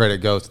lot of credit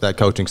goes to that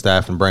coaching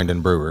staff and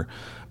Brandon Brewer.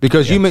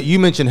 Because you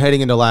mentioned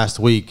heading into last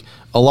week,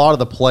 a lot of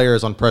the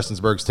players on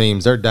Prestonsburg's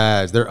teams, their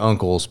dads, their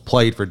uncles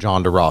played for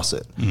John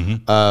DeRosset.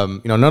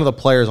 None of the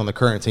players on the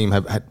current team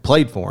had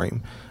played for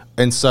him.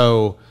 And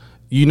so,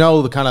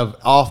 the kind of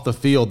off the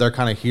field, they're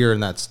kind of hearing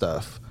that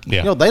stuff.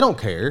 Yeah. They don't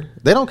care.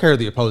 They don't care who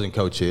the opposing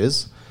coach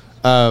is.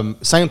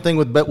 Same thing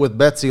with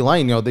Betsy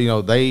Lane.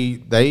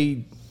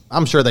 They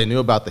I'm sure they knew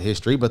about the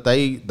history, but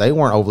they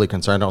weren't overly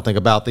concerned, I don't think,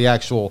 about the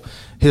actual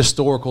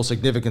historical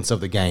significance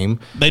of the game.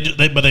 But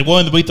they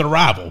wanted to beat their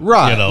rival.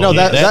 Right.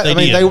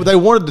 They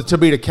wanted it to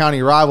beat a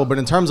county rival, but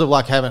in terms of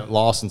like having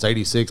lost since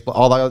 '86, but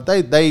all that,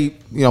 they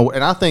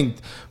and I think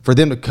for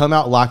them to come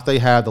out like they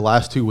had the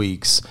last 2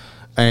 weeks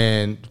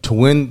and to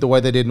win the way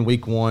they did in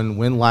week 1,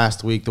 win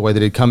last week the way they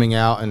did coming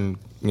out, and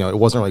it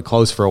wasn't really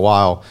close for a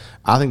while.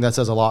 I think that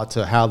says a lot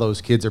to how those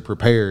kids are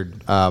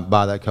prepared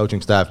by that coaching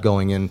staff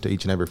going into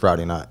each and every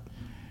Friday night.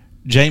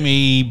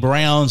 Jamie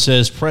Brown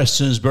says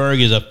Prestonsburg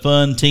is a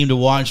fun team to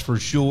watch for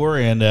sure,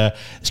 and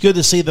it's good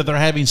to see that they're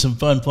having some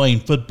fun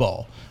playing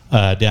football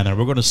down there.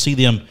 We're going to see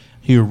them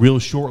here real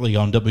shortly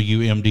on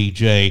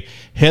WMDJ.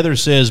 Heather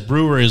says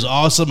Brewer is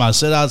awesome. I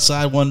sat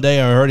outside one day.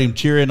 I heard him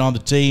cheering on the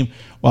team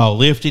while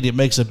lifting. It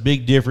makes a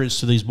big difference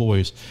to these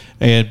boys.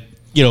 And,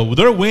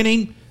 they're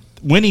winning.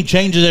 Winning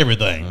changes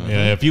everything.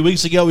 A few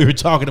weeks ago, we were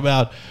talking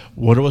about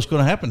what's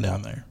going to happen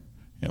down there.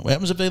 What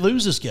happens if they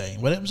lose this game?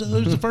 What happens if they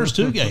lose the first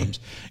 2 games?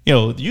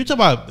 You talk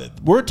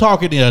about, we're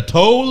talking in a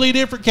totally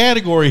different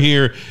category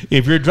here.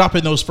 If you're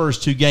dropping those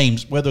first 2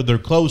 games, whether they're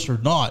close or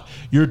not,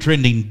 you're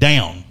trending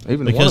down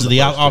because of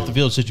the off the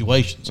field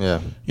situations.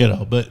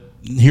 Yeah. But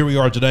here we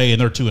are today, and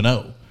they're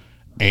 2-0,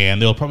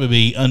 and they'll probably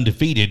be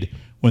undefeated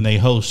when they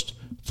host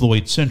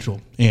Floyd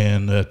Central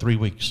in 3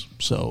 weeks.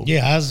 So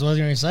I was going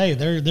to say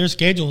their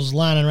schedule's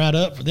lining right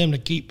up for them to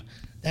keep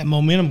that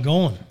momentum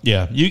going.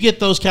 Yeah, you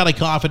get those kind of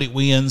confident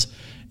wins.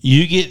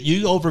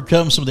 You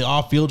overcome some of the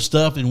off-field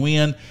stuff and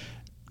win.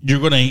 You're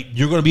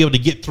gonna be able to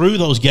get through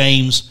those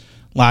games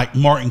like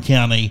Martin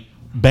County,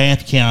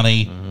 Bath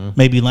County.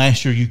 Maybe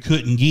last year you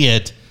couldn't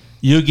get.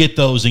 You'll get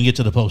those and get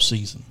to the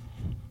postseason.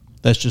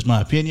 That's just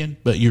my opinion,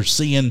 but you're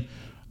seeing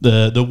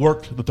the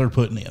work that they're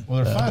putting in.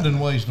 Well, they're finding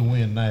ways to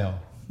win now.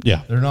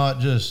 Yeah, they're not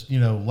just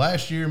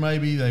last year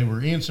maybe they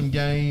were in some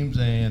games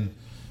and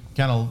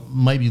kind of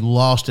maybe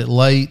lost it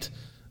late.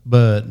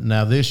 But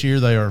now this year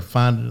they are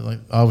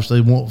finding,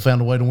 obviously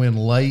found a way to win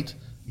late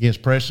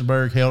against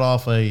Prestonsburg, held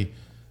off a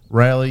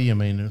rally. I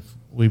mean, if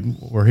we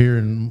were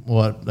hearing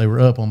they were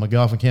up on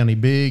McGoffin County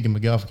big, and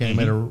McGoffin County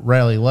made a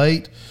rally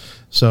late.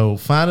 So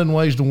finding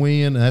ways to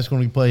win, and that's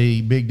going to play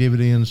big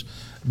dividends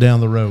down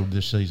the road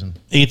this season.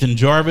 Ethan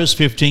Jarvis,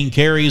 15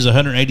 carries,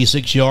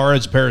 186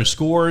 yards, pair of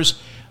scores.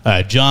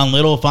 John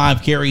Little,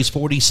 5 carries,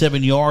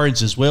 47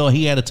 yards as well.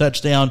 He had a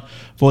touchdown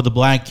for the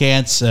Black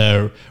Cats.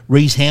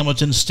 Reese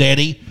Hamilton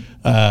steady,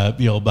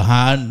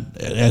 behind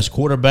as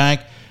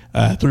quarterback.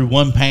 Threw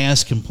 1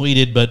 pass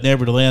completed, but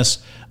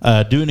nevertheless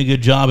doing a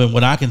good job. And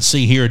what I can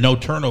see here, no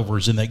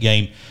turnovers in that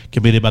game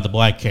committed by the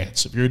Black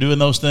Cats. If you're doing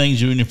those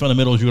things, you're in your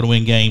fundamentals, you're going to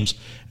win games.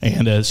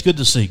 And it's good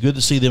to see. Good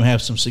to see them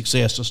have some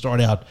success to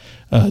start out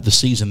the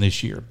season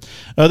this year.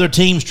 Other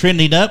teams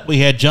trending up. We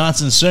had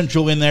Johnson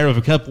Central in there with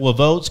a couple of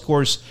votes. Of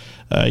course,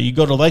 you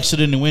go to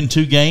Lexington and win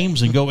 2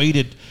 games and go eat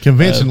it.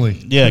 Convincingly.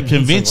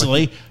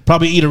 Convincingly.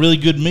 Probably eat a really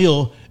good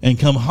meal and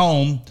come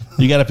home.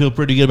 You got to feel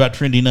pretty good about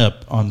trending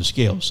up on the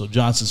scale. So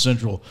Johnson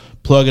Central,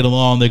 plug it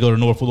along. They go to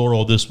North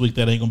Laurel this week.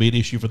 That ain't going to be an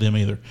issue for them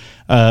either.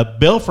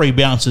 Belfry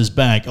bounces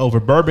back over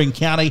Bourbon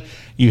County.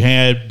 You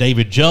had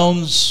David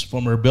Jones,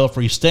 former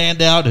Belfry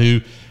standout,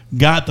 who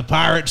got the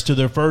Pirates to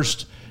their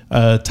first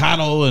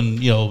title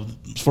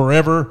and,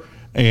 forever,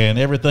 and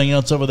everything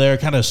else over there.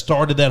 Kind of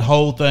started that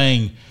whole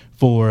thing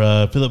for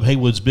Philip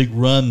Haywood's big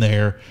run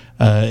there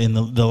in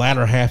the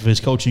latter half of his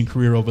coaching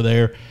career over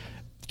there.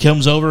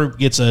 Comes over,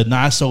 gets a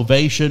nice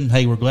ovation.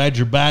 Hey, we're glad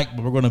you're back,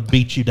 but we're going to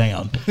beat you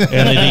down.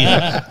 And they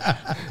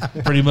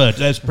did. Pretty much.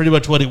 That's pretty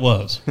much what it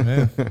was.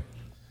 Yeah.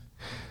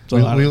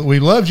 We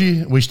loved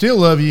you. We still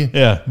love you.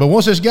 Yeah. But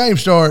once this game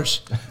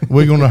starts,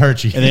 we're going to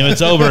hurt you. And then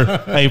it's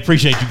over. I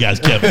appreciate you guys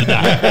coming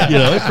tonight.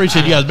 I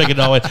appreciate you guys making it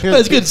all the way.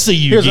 But it's good to see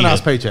you. Here's a nice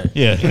paycheck.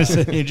 Yeah. Here's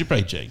your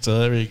paycheck. So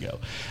there you go.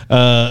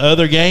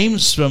 Other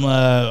games from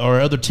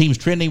or other teams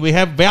trending. We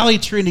have Valley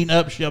trending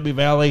up, Shelby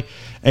Valley.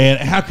 And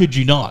how could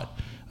you not?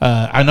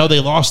 I know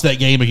they lost that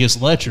game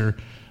against Letcher,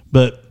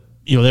 but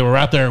they were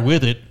right there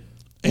with it.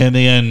 And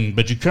then,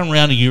 but you come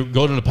around and you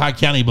go to the Pike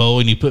County Bowl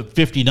and you put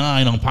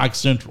 59 on Pike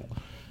Central,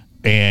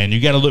 and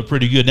you got to look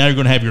pretty good. Now you're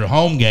going to have your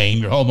home game,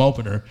 your home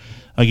opener,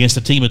 against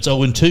a team that's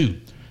 0-2.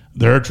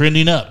 they're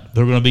trending up.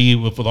 They're going to be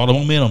with a lot of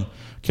momentum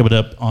coming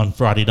up on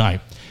Friday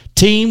night.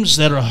 Teams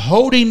that are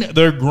holding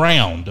their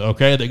ground,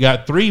 okay, they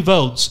got 3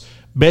 votes.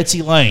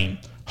 Betsy Lane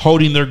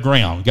holding their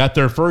ground. Got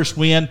their first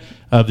win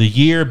of the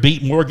year,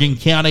 beat Morgan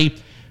County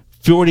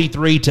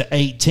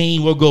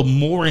 43-18. We'll go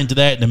more into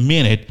that in a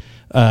minute.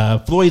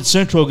 Floyd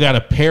Central got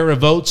a pair of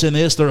votes in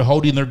this. They're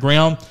holding their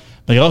ground.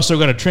 They also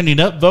got a trending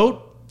up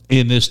vote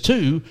in this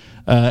too.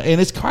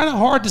 And it's kind of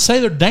hard to say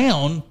they're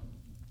down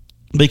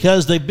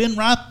because they've been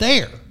right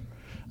there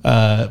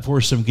for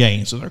some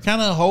games. So they're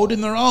kind of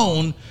holding their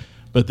own.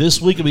 But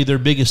this week will be their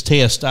biggest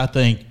test, I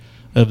think,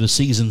 of the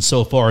season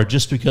so far,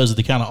 just because of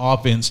the kind of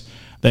offense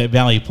that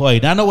Valley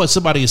played. Now, I know what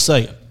somebody is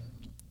saying.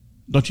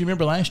 Don't you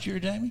remember last year,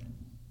 Jamie?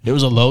 It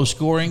was a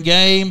low-scoring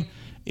game.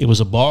 It was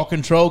a ball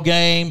control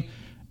game.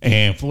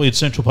 And Floyd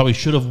Central probably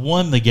should have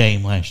won the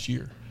game last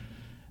year.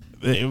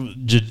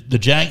 The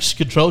Jacks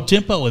controlled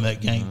tempo in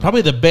that game.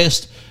 Probably the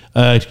best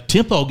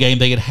tempo game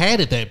they had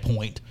at that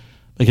point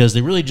because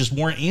they really just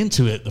weren't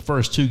into it the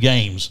first 2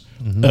 games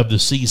of the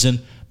season.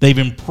 They've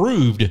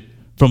improved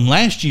from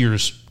last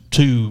year's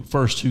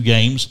first two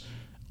games.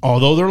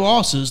 Although they're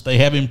losses, they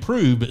have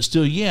improved, but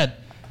still yet,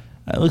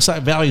 it looks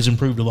like Valley's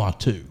improved a lot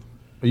too.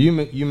 You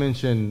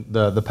mentioned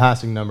the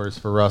passing numbers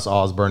for Russ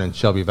Osborne and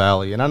Shelby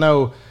Valley, and I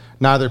know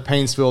neither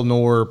Painesville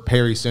nor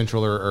Perry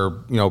Central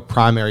are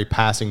primary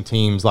passing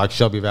teams like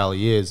Shelby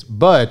Valley is,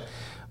 but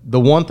the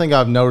one thing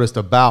I've noticed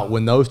about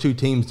when those 2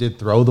 teams did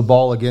throw the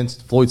ball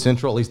against Floyd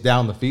Central, at least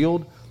down the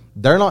field,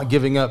 they're not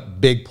giving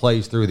up big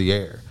plays through the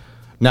air.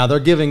 Now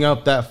they're giving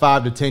up that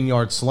 5 to 10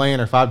 yard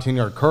slant or 5 to 10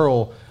 yard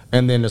curl,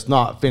 and then it's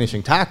not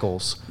finishing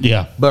tackles.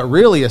 Yeah. But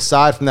really,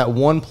 aside from that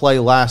one play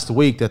last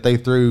week that they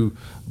threw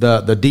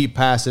the deep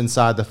pass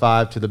inside the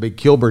 5 to the big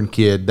Kilburn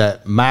kid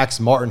that Max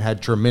Martin had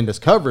tremendous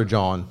coverage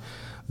on,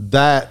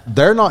 that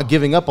they're not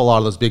giving up a lot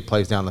of those big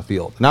plays down the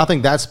field. And I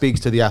think that speaks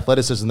to the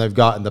athleticism they've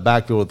got in the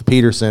backfield with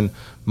Peterson,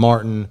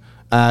 Martin,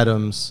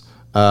 Adams,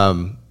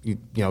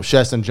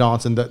 Sheston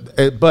Johnson.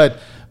 But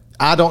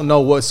I don't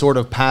know what sort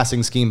of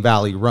passing scheme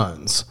Valley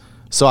runs.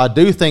 So I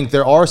do think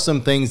there are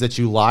some things that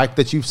you like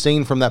that you've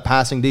seen from that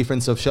passing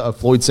defense of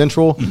Floyd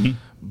Central. Mm-hmm.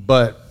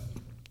 But,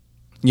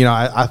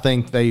 I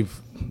think they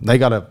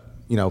got to,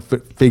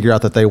 figure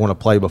out that they want to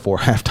play before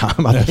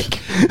halftime, I think.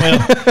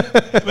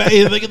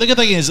 Well, the good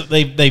thing is that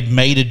they've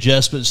made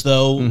adjustments,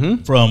 though,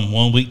 from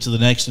one week to the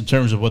next in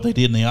terms of what they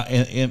did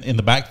in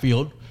the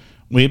backfield.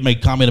 We had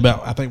made comment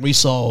about, I think we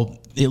saw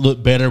it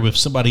look better with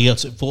somebody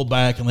else at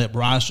fullback and let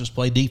Bryce just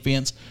play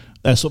defense.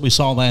 That's what we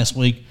saw last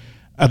week.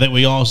 I think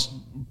we all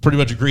pretty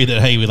much agree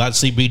that, hey, we'd like to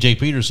see B.J.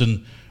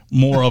 Peterson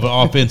more of an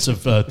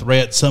offensive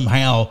threat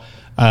somehow.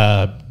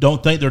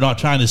 Don't think they're not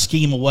trying to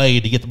scheme a way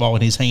to get the ball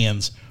in his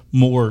hands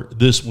more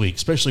this week,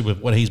 especially with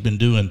what he's been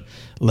doing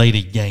late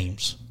in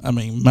games. I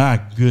mean, my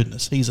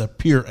goodness, he's a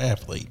pure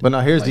athlete. But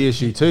now here's the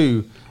issue,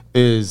 too,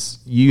 is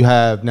you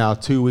have now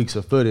 2 weeks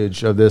of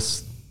footage of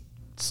this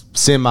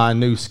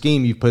semi-new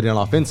scheme you've put in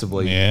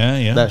offensively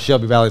that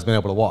Shelby Valley's been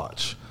able to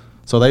watch.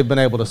 So they've been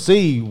able to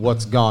see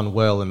what's gone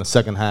well in the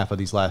second half of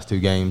these last 2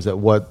 games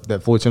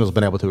that Floyd Central's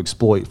been able to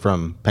exploit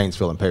from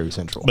Painesville and Perry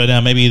Central. But now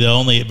maybe the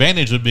only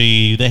advantage would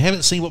be they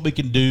haven't seen what we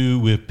can do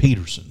with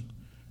Peterson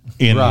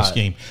in this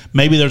game.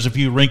 Maybe there's a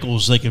few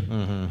wrinkles they could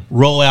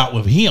roll out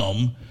with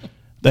him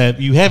that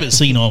you haven't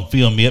seen on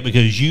film yet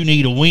because you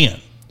need a win.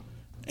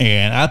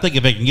 And I think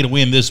if they can get a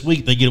win this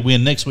week, they get a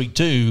win next week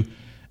too.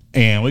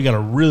 And we got a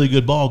really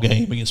good ball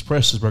game against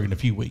Prestonsburg in a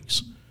few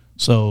weeks.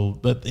 So,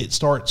 but it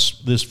starts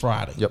this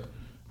Friday. Yep.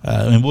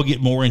 And we'll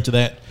get more into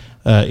that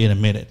in a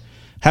minute.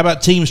 How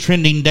about teams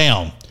trending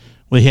down?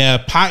 We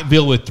have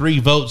Pikeville with 3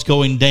 votes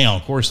going down.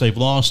 Of course, they've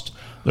lost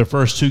their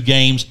first 2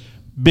 games.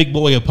 Big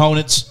boy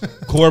opponents,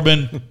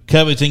 Corbin,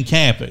 Covington,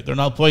 Catholic. They're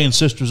not playing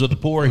Sisters of the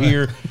Poor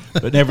here,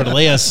 but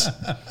nevertheless,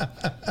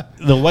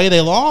 the way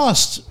they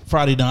lost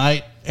Friday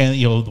night and,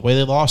 the way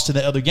they lost in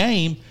the other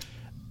game,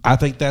 I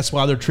think that's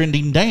why they're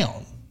trending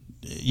down.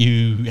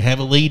 You have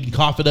a lead and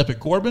cough it up at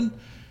Corbin.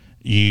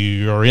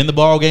 You are in the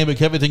ball game at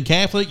Covington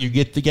Catholic. You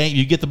get the game.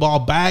 You get the ball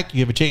back. You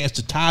have a chance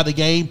to tie the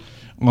game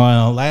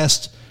on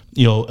last,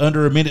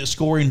 under a minute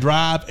scoring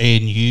drive,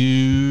 and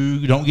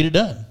you don't get it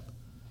done.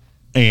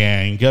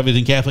 And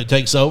Covington Catholic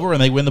takes over,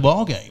 and they win the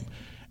ball game.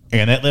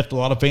 And that left a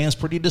lot of fans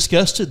pretty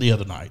disgusted the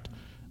other night.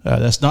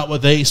 That's not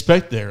what they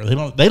expect there.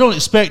 They don't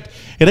expect.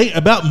 It ain't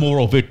about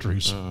moral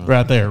victories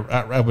right there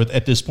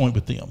at this point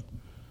with them.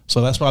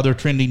 So that's why they're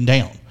trending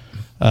down.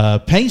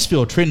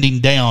 Painesville trending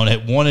down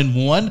at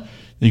 1-1.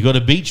 You go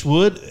to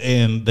Beechwood,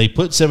 and they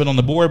put 7 on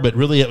the board, but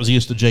really that was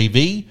against the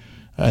JV.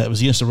 It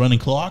was against the running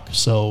clock,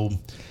 so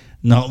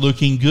not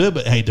looking good.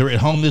 But, hey, they're at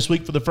home this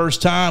week for the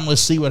first time.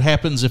 Let's see what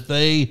happens if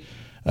they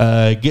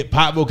get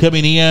Pikeville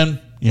coming in.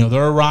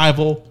 They're a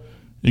rival.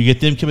 You get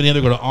them coming in.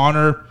 They're going to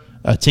honor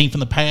a team from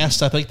the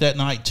past, I think, that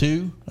night,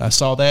 too. I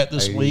saw that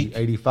this week.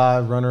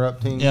 85 runner-up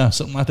team. Yeah,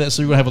 something like that.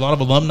 So you're going to have a lot of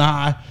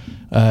alumni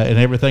and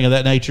everything of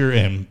that nature,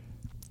 and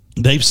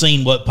they've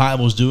seen what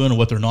Pikeville's doing and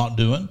what they're not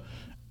doing.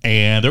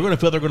 And they're going to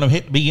feel they're going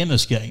to be in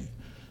this game.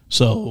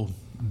 So,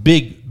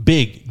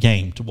 big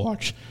game to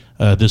watch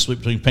this week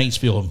between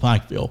Paintsville and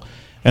Pikeville.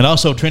 And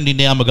also trending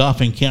down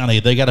Magoffin County,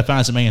 they got to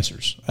find some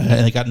answers.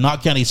 They got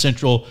Knott County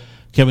Central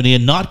coming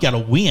in. Knott got a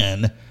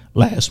win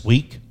last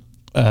week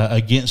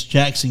against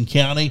Jackson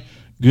County.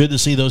 Good to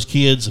see those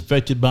kids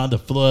affected by the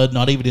flood,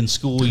 not even in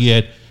school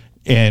yet,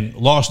 and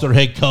lost their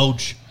head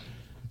coach.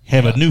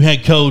 Have a new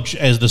head coach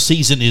as the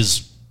season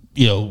is,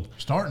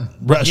 Starting.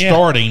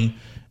 starting,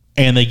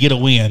 and they get a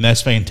win.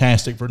 That's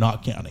fantastic for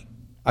Knott County.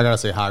 I gotta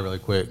say hi really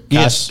quick.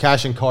 Yes.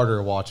 Cash and Carter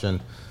are watching.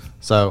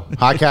 So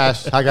hi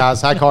Cash, hi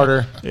guys, hi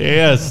Carter.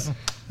 Yes.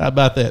 How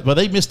about that? Well,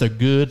 they missed a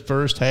good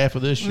first half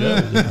of this show.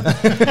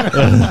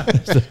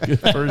 It's a good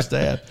first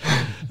half.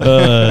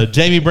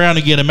 Jamie Brown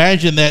again.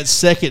 Imagine that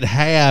second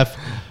half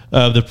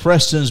of the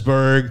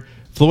Prestonsburg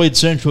Floyd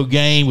Central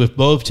game with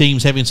both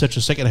teams having such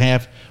a second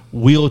half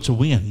will to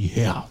win.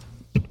 Yeah.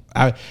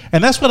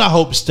 And that's what I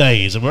hope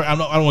stays. I don't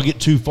want to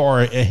get too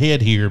far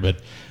ahead here,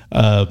 but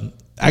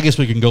I guess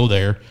we can go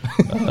there.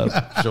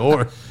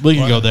 Sure. We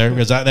can go there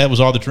because that was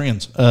all the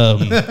trends.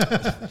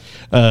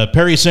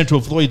 Perry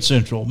Central, Floyd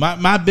Central.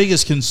 My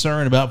biggest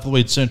concern about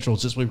Floyd Central,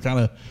 since we've kind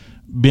of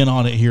been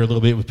on it here a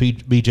little bit with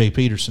B.J.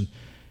 Peterson,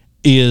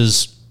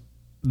 is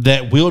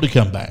that will to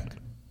come back.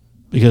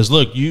 Because,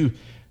 look, you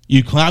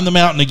climbed the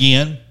mountain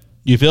again.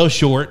 You fell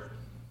short.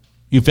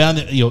 You found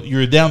that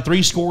you're down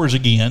 3 scores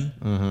again,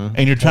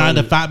 and you're trying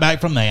to fight back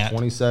from that.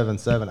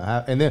 27-7 at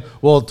half, and then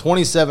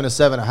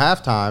 27-7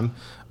 at halftime.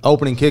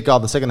 Opening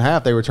kickoff the second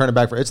half, they return it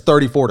back for it's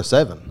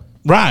 34-7.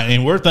 Right,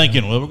 and we're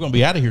thinking, well, we're going to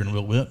be out of here in a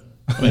little bit.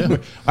 Well,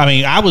 I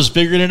mean, I was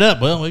figuring it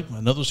up. Well,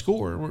 another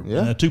score, a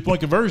 2-point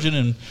conversion,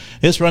 and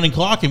it's running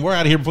clock, and we're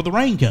out of here before the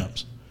rain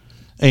comes.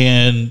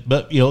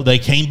 But they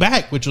came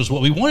back, which was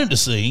what we wanted to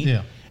see,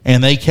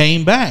 and they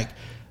came back.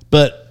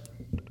 But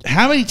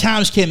how many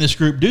times can this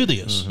group do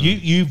this?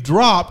 You've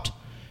dropped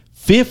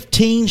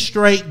 15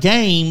 straight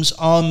games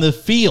on the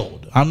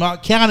field. I'm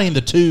not counting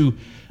the 2.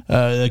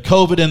 The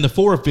COVID and the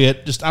forfeit.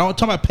 I don't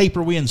talk about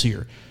paper wins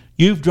here.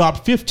 You've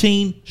dropped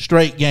 15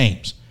 straight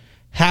games.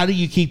 How do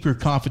you keep your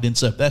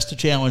confidence up? That's the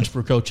challenge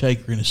for Coach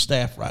Haker and his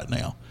staff right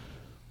now.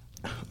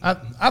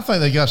 I think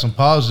they got some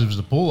positives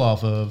to pull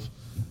off of.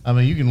 I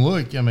mean, you can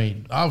look. I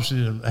mean,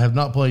 obviously have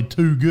not played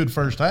 2 good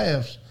first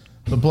halves,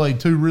 but played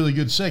 2 really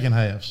good second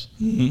halves.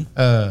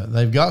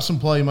 They've got some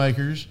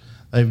playmakers.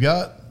 They've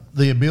got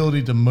the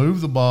ability to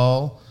move the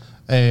ball,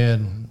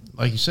 and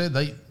like you said,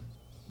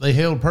 they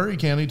held Perry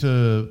County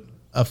to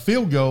a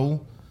field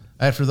goal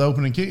after the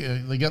opening kick.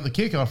 They got the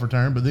kickoff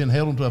return, but then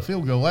held them to a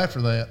field goal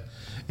after that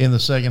in the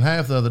second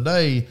half the other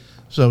day.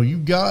 So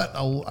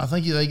I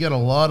think they got a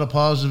lot of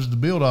positives to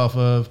build off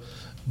of,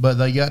 but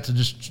they got to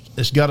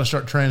it's got to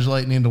start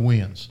translating into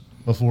wins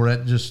before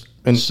that just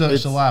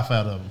sucks the life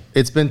out of them.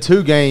 It's been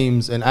 2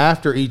 games, and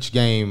after each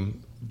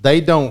game,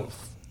 they don't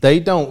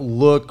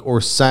look or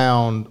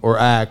sound or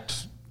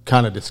act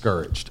kind of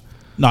discouraged.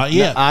 Not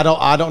yet. I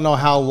don't know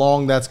how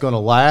long that's going to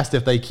last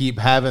if they keep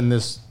having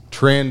this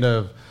trend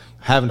of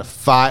having to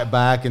fight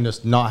back and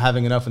just not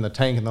having enough in the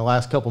tank in the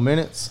last couple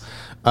minutes,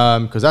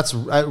 because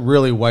that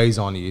really weighs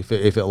on you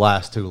if it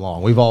lasts too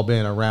long. We've all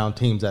been around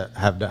teams that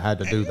have had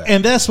to do that.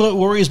 And that's what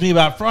worries me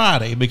about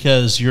Friday,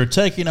 because you're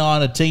taking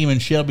on a team in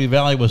Shelby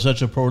Valley with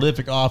such a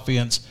prolific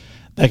offense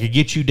that could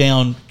get you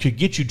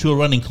to a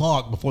running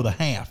clock before the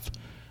half.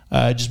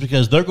 Just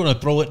because they're going to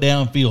throw it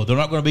downfield. They're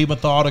not going to be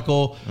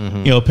methodical.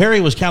 Perry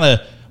was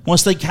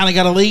once they kind of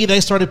got a lead, they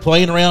started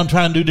playing around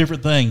trying to do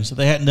different things that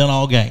they hadn't done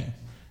all game.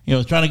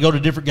 Trying to go to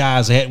different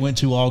guys they hadn't went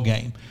to all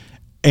game.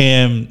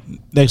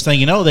 And next thing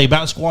you know, they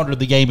about squandered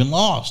the game and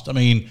lost. I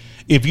mean,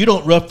 if you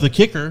don't rough the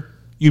kicker,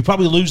 you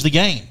probably lose the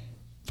game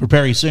for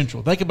Perry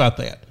Central. Think about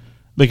that.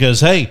 Because,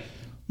 hey,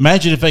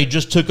 imagine if they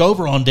just took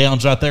over on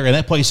downs right there and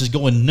that place is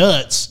going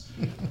nuts.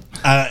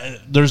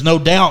 There's no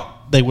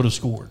doubt they would have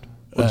scored.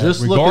 Well,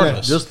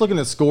 just looking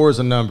at scores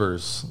and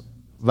numbers,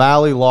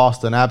 Valley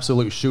lost an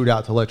absolute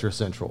shootout to Letcher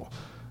Central.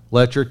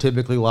 Letcher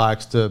typically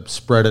likes to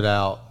spread it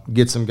out,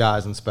 get some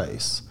guys in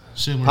space.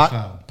 Similar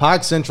style.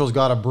 Pike Central's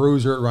got a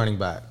bruiser at running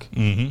back.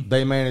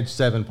 They managed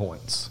 7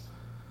 points.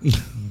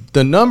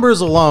 The numbers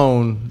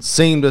alone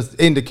seem to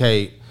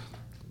indicate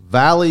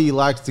Valley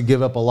likes to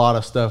give up a lot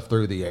of stuff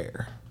through the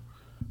air.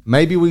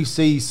 Maybe we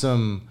see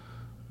some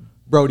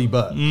Brody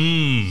Butt,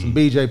 some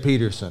B.J.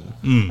 Peterson.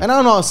 And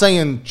I'm not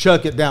saying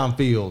chuck it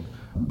downfield,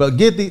 but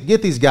get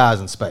these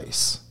guys in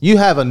space. You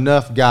have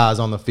enough guys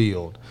on the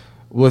field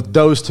with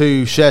those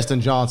 2, Sheston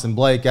Johnson,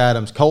 Blake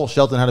Adams. Colt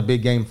Shelton had a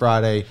big game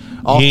Friday.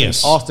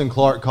 Austin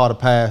Clark caught a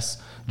pass.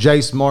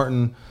 Jace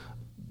Martin.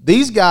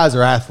 These guys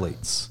are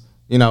athletes,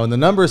 and the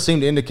numbers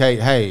seem to indicate,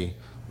 hey,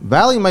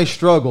 Valley may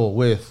struggle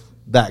with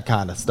that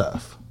kind of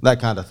stuff, that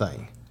kind of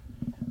thing.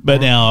 But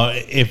now,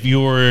 if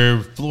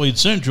you're Floyd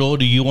Central,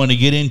 do you want to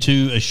get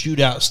into a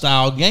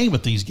shootout-style game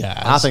with these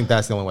guys? I think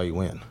that's the only way you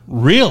win.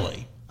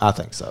 Really? I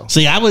think so.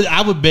 See, I would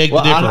beg to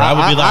differ. I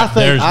would be like,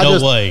 there's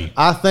no way.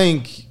 I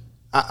think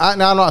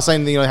now I'm not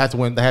saying they have to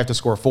win. They have to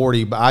score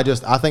 40, but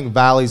I think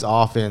Valley's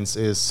offense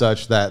is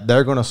such that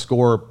they're going to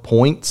score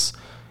points.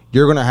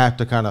 You're going to have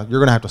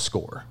to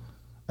score,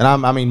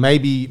 And I mean,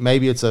 maybe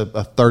it's a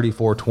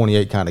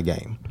 34-28 kind of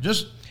game.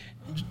 Just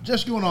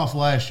going off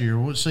last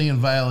year, seeing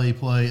Valley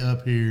play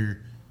up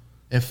here,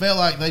 it felt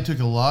like they took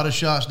a lot of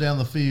shots down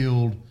the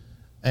field,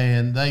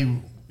 and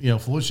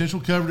Floyd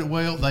Central covered it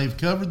well. They've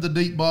covered the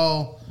deep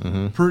ball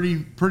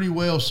pretty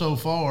well so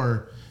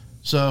far.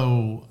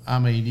 So, I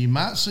mean, you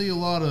might see a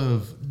lot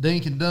of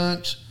dink and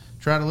dunks,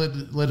 try to let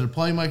the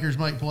playmakers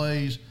make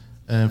plays,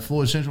 and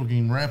Floyd Central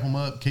can wrap them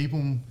up, keep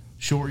them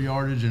short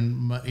yardage,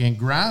 and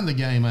grind the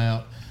game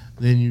out.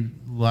 Then you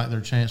like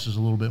their chances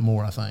a little bit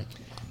more, I think.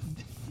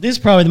 This is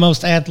probably the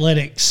most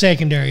athletic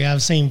secondary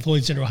I've seen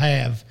Floyd Central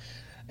have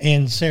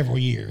in several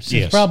years.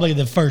 Yes. It's probably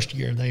the first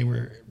year they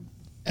were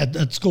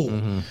at school.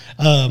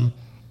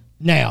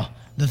 Now,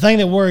 the thing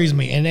that worries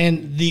me,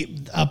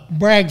 and I'll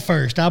brag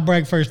first,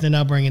 then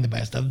I'll bring in the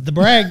best. The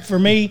brag for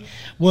me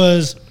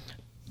was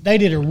they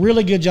did a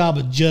really good job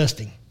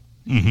adjusting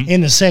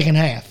in the second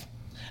half.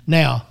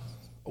 Now,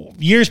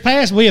 years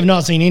past, we have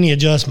not seen any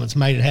adjustments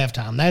made at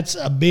halftime. That's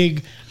a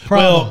big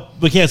problem. Well,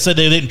 we can't say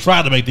they didn't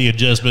try to make the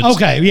adjustments.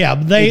 Okay, yeah.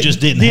 It just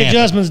didn't happen.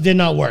 Adjustments did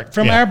not work.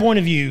 From our point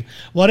of view,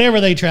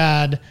 whatever they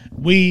tried,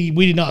 we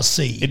did not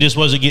see. It just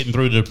wasn't getting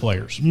through to the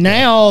players.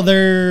 Now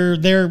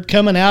they're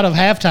coming out of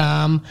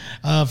halftime.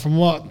 From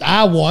what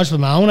I watched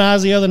with my own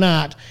eyes the other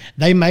night,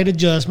 they made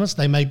adjustments.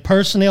 They made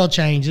personnel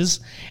changes,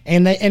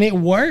 and it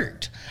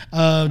worked.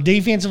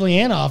 Defensively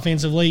and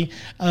offensively,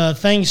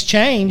 things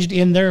changed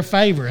in their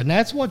favor. And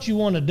that's what you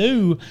want to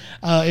do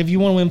if you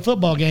want to win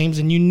football games,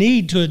 and you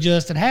need to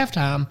adjust at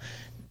halftime.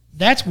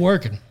 That's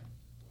working.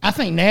 I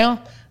think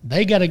now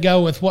they got to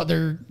go with what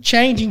they're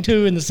changing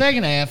to in the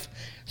second half,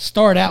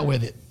 start out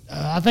with it.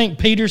 I think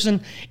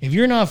Peterson, if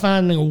you're not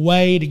finding a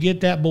way to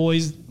get that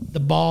boy's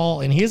the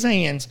ball in his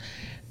hands –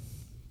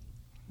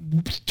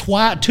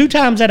 2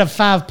 times out of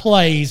 5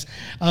 plays,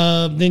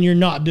 then you're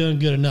not doing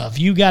good enough.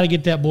 You got to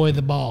get that boy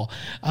the ball.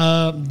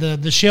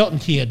 The Shelton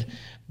kid,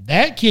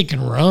 that kid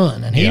can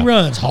run, and he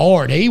runs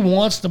hard. He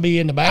wants to be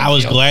in the backfield. I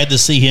was glad to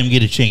see him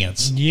get a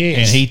chance. Yes.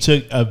 And he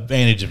took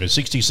advantage of it.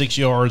 66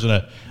 yards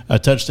and a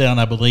touchdown,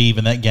 I believe,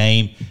 in that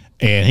game,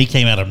 and he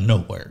came out of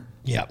nowhere.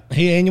 Yeah,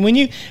 and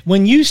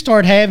when you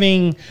start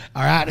having,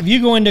 all right, if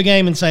you go into a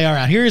game and say, all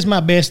right, here's my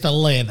best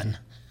 11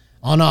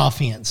 on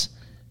offense,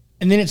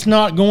 and then it's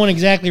not going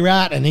exactly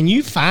right, and then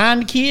you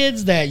find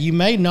kids that you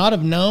may not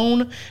have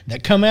known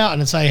that come out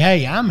and say,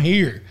 hey, I'm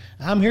here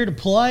to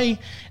play,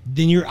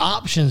 then your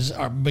options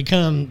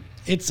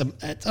it's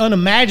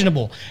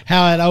unimaginable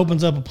how it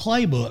opens up a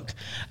playbook.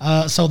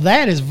 So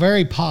that is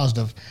very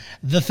positive.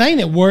 The thing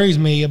that worries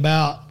me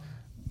about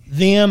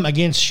them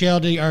against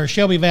Shelby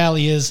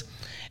Valley is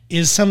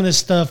some of this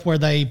stuff where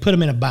they put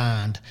them in a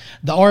bind.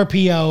 The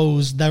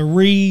RPOs, the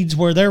reads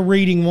where they're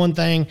reading one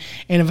thing,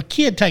 and if a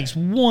kid takes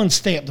one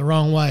step the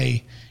wrong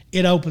way,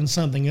 it opens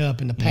something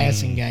up in the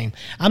passing game.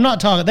 I'm not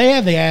talking – they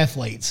have the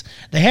athletes.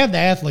 They have the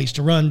athletes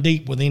to run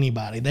deep with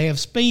anybody. They have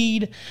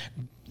speed.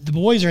 The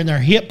boys are in their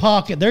hip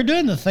pocket. They're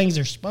doing the things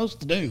they're supposed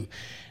to do.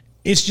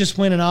 It's just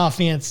when an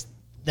offense –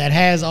 that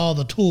has all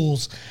the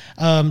tools,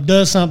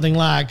 does something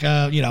like,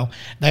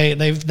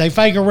 they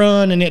fake a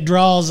run and it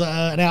draws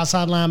an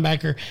outside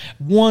linebacker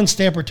 1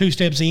 step or 2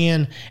 steps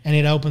in and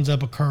it opens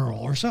up a curl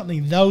or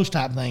something, those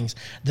type of things.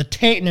 The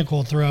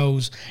technical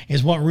throws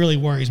is what really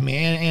worries me.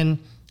 And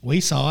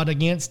we saw it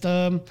against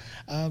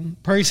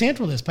Prairie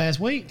Central this past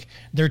week.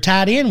 Their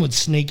tight end would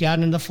sneak out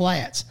into the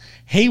flats.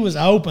 He was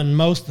open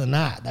most of the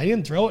night. They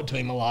didn't throw it to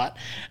him a lot,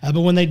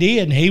 but when they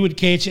did, he would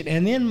catch it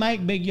and then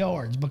make big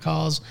yards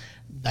because –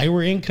 they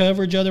were in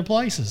coverage other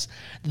places.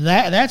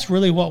 That's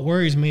really what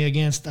worries me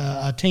against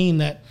a team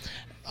that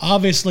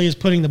obviously is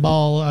putting the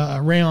ball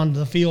around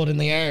the field in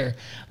the air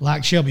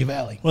like Shelby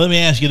Valley. Well, let me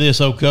ask you this,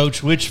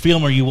 Coach. Which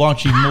film are you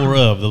watching more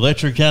of, the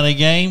Letcher County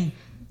game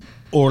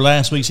or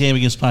last week's game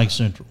against Pike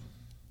Central?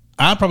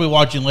 I'm probably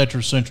watching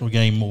Letcher Central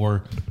game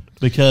more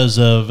because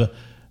of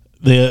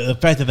the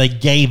fact that they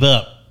gave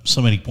up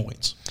so many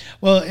points.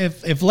 Well,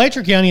 if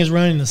Letcher County is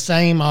running the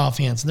same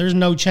offense, there's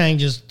no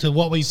changes to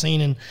what we've seen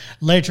in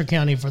Letcher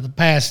County for the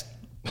past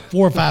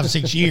 4, 5,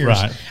 6 years.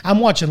 Right. I'm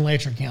watching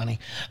Letcher County.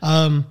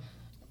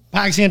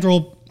 Pike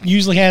Central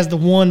usually has the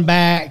one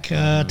back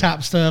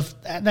type stuff.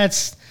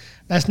 That's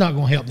not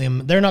going to help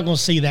them. They're not going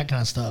to see that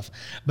kind of stuff.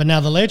 But now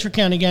the Letcher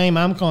County game,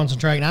 I'm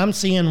concentrating. I'm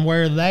seeing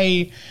where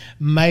they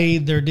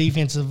made their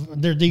defense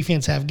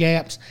have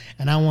gaps,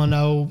 and I want to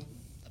know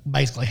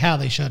basically how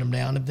they shut them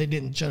down, if they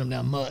didn't shut them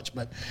down much.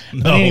 But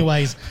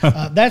anyways,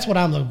 that's what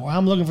I'm looking for.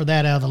 I'm looking for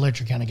that out of the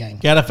Letcher County game.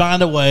 Got to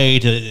find a way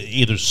to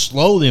either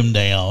slow them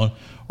down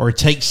or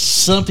take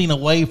something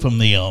away from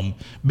them.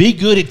 Be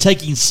good at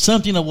taking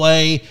something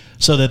away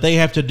so that they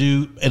have to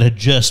do an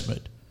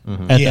adjustment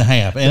at the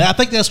half. And I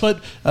think that's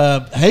what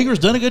Hager's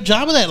done a good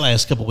job of that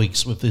last couple of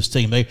weeks with this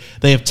team.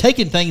 They have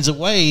taken things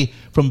away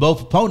from both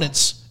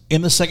opponents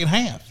in the second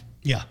half.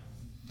 Yeah.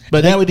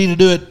 But now we need to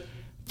do it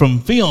from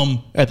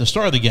film at the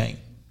start of the game,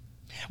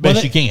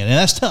 best you can, and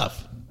that's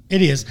tough.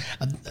 It is.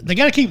 They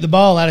got to keep the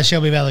ball out of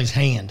Shelby Valley's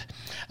hand,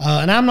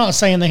 and I'm not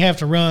saying they have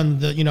to run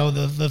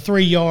the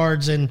 3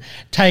 yards and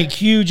take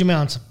huge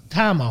amounts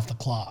time off the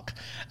clock.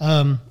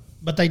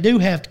 But they do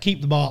have to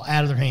keep the ball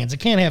out of their hands. They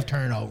can't have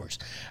turnovers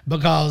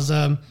because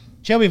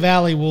Shelby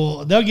Valley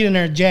they'll get in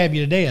there and jab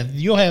you to death.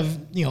 You'll have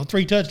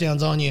 3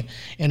 touchdowns on you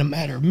in a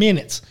matter of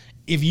minutes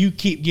if you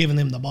keep giving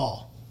them the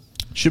ball.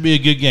 Should be a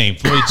good game.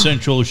 Floyd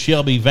Central,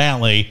 Shelby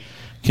Valley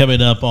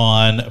coming up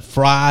on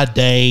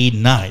Friday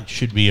night.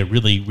 Should be a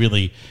really,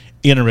 really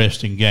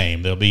interesting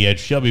game. They'll be at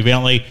Shelby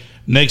Valley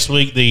next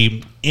week,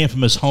 the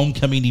infamous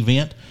homecoming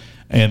event.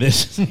 And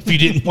this, if you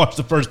didn't watch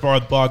the first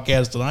part of the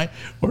podcast tonight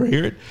or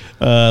hear it,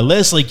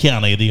 Leslie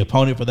County, the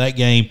opponent for that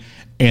game,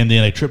 and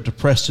then a trip to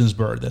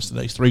Prestonsburg. That's the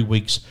next 3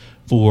 weeks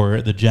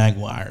for the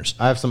Jaguars.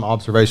 I have some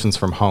observations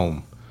from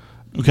home.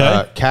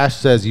 Okay. Cash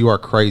says you are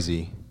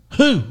crazy.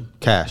 Who?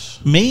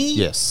 Cash. Me?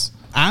 Yes.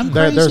 I'm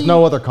crazy? There's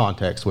no other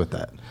context with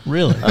that.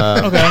 Really?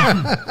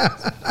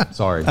 Okay.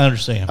 Sorry. I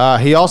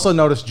understand. He also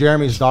noticed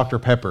Jeremy's Dr.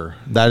 Pepper.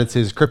 That it's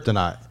his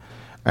kryptonite.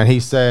 And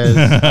he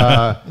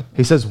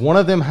says, one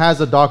of them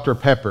has a Dr.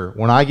 Pepper.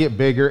 When I get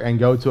bigger and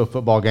go to a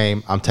football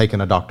game, I'm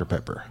taking a Dr.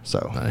 Pepper.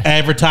 So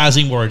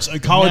Advertising words.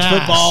 College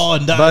football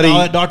and buddy, all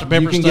that Dr.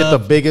 Pepper you can stuff. get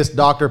the biggest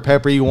Dr.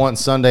 Pepper you want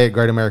Sunday at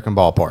Great American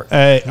Ballpark.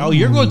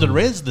 You're going to the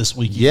Reds this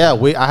weekend. Yeah,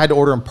 I had to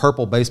order them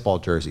purple baseball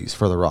jerseys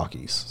for the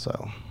Rockies.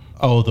 So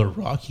Oh, the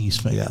Rockies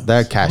fans. yeah,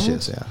 that Cash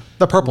is, yeah.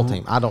 The purple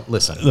team. I don't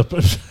listen.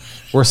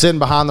 We're sitting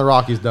behind the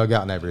Rockies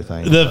dugout and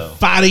everything. The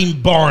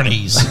Fighting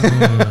Barneys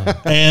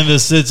and the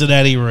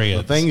Cincinnati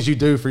Reds. Things you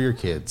do for your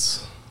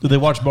kids. Do they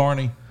watch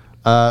Barney?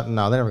 No,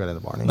 they never got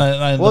into Barney.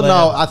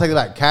 No, I take it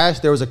back. Cash,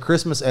 there was a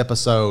Christmas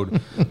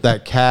episode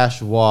that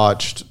Cash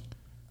watched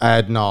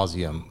ad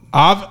nauseum.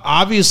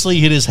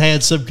 Obviously, it has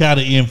had some kind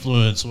of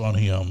influence on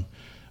him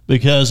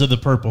because of the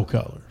purple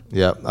color.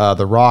 Yep.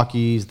 The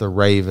Rockies, the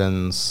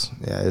Ravens.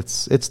 Yeah,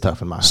 it's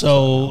tough in my house.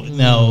 So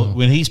now,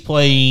 when he's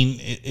playing,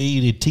 he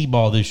did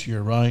T-ball this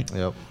year, right?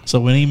 Yep. So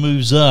when he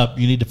moves up,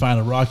 you need to find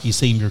a Rockies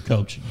team you're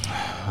coaching.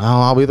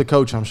 I'll be the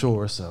coach, I'm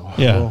sure. So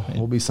Yeah.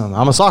 we'll be something.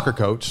 I'm a soccer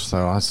coach,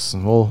 so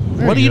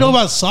What do you know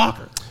about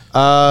soccer?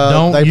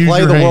 they use play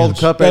your the hands. World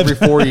Cup every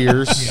 4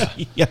 years.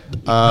 Yeah.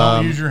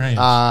 Don't use your hands.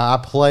 I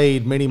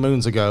played many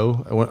moons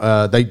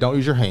ago. They don't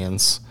use your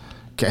hands.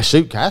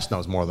 Cash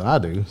knows more than I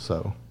do.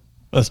 So,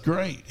 That's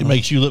great. It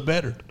makes you look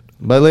better.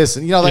 but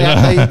listen, they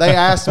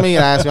asked me.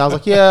 I was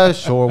like, yeah,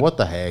 sure. What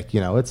the heck?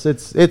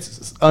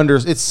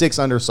 It's 6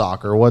 under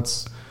soccer.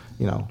 What's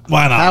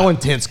Why not? How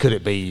intense could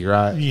it be?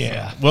 Right?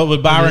 Yeah. What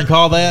would Byron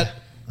call that?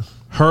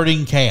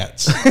 Herding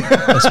cats.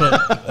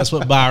 That's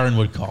what Byron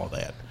would call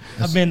that.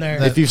 I've been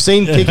there. If you've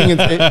seen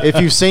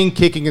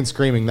kicking and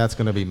screaming, that's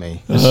going to be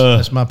me.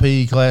 That's my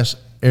PE class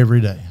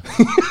every day.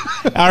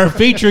 Our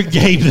featured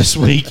game this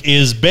week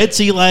is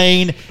Betsy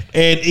Lane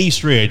and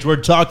East Ridge. We're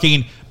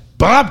talking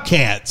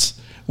Bobcats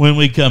when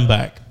we come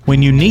back.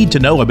 When you need to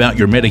know about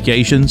your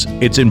medications,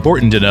 it's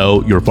important to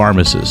know your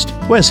pharmacist.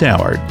 Wes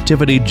Howard,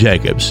 Tiffany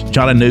Jacobs,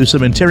 John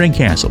Newsom, and Taryn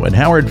Castle at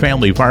Howard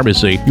Family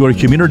Pharmacy, your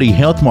community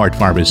health mart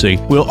pharmacy,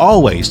 will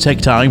always take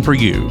time for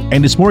you.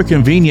 And it's more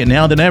convenient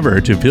now than ever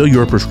to fill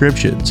your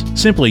prescriptions.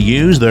 Simply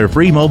use their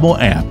free mobile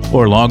app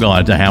or log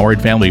on to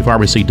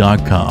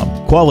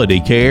howardfamilypharmacy.com.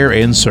 Quality care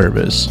and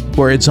service,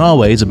 where it's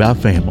always about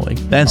family.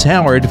 That's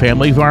Howard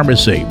Family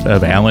Pharmacy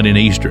of Allen and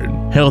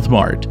Eastern. Health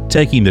Mart,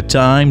 taking the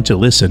time to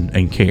listen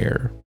and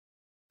care.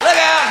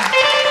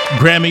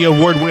 Grammy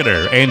Award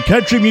winner and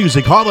Country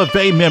Music Hall of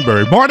Fame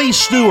member Marty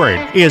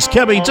Stewart is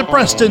coming to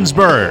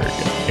Prestonsburg.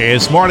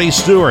 It's Marty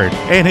Stewart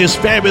and his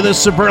fabulous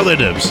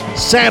superlatives,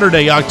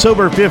 Saturday,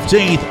 October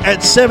 15th at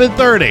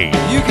 7:30.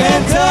 You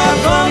can tell I'm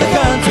from the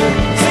country,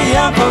 see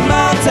I'm from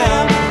my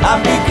town.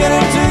 I'm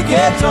beginning to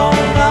get on,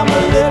 I'm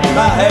letting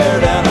my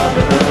hair down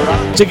under the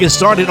rock. Tickets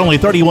start at only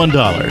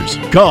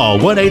 $31. Call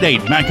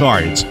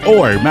 188-MAC-ARTS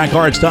or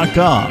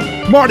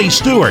MacArts.com. Marty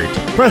Stewart,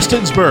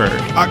 Prestonsburg,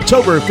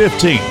 October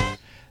 15th.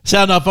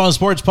 Sound Off on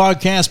Sports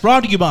Podcast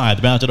brought to you by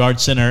the Mountain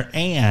Arts Center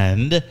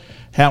and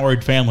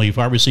Howard Family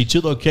Pharmacy. 2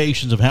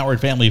 locations of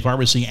Howard Family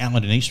Pharmacy,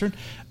 Allen and Eastern.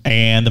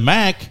 And the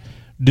MAC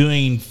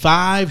doing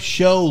 5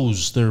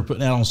 shows they're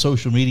putting out on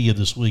social media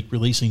this week,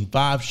 releasing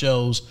 5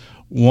 shows,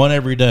 1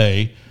 every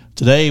day.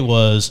 Today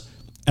was,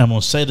 I'm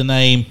going to say the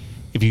name.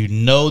 If you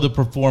know the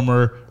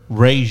performer,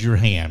 raise your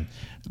hand.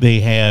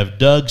 They have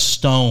Doug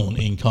Stone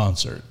in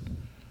concert.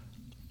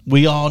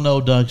 We all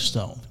know Doug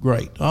Stone.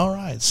 Great. All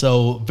right.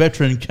 So,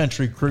 veteran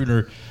country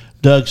crooner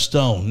Doug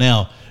Stone.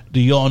 Now, do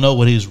you all know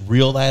what his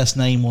real last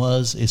name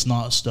was? It's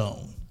not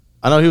Stone.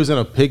 I know he was in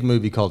a pig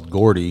movie called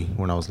Gordy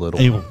when I was little.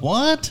 Hey,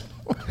 what?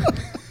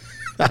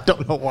 I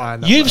don't know why I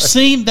know You've that.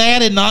 seen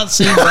that and not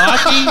seen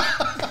Rocky?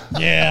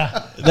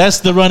 Yeah. That's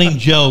the running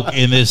joke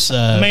in this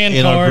Man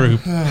in our card.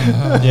 group.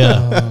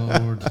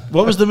 Yeah.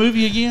 What was the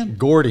movie again?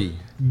 Gordy.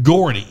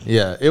 Gordy.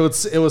 Yeah, it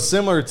was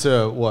similar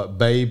to what,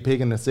 Babe, Pig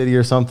in the City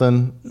or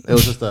something. It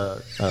was just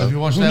Have you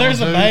watched When that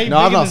there's one a too? babe no,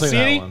 I've big in not the seen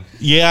city. that one.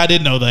 Yeah, I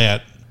didn't know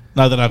that.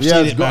 Not that I've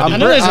seen it. But I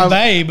know there's a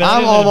babe, but I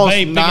I'm know there's a almost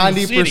babe big in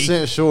the city.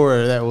 90%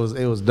 sure that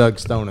it was Doug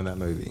Stone in that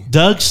movie.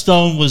 Doug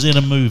Stone was in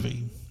a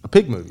movie.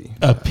 pig movie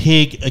A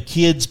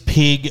kid's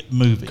pig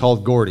movie.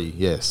 called Gordy.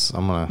 Yes,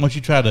 I'm Why gonna. don't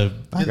you try to?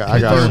 I Throw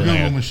got a it.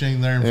 Google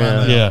machine there and find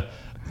out. Yeah.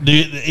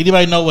 Do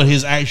anybody know what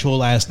his actual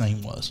last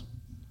name was?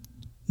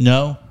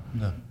 No.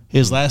 No.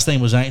 His last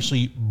name was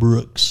actually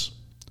Brooks,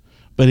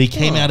 but he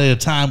came out at a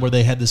time where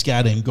they had this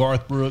guy named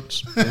Garth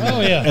Brooks,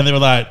 Oh yeah, and they were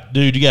like,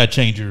 "Dude, you got to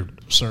change your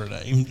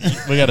surname.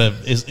 We got to.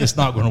 It's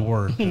not going to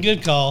work."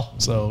 good call.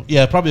 So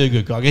yeah, probably a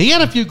good call. He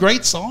had a few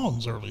great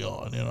songs early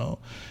on, you know.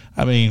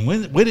 I mean,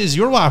 when has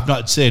your wife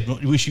not said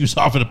 "we she was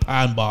off in a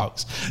pine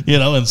box," you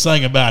know, and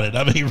sang about it?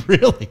 I mean,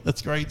 really,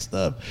 that's great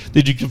stuff.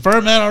 Did you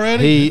confirm that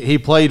already? He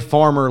played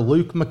farmer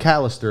Luke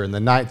McAllister in the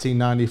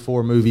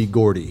 1994 movie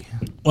Gordy.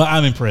 Well,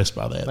 I'm impressed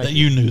by that. That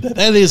you knew that.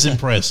 That is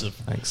impressive.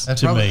 Thanks. That's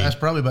To probably, me. that's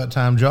probably about the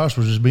time Josh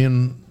was just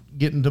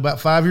getting to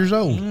about 5 years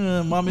old.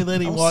 Mommy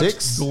let him I'm watch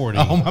 6. Gordy.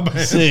 Oh, my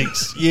bad.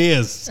 6,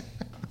 yes.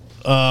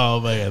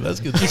 Oh man,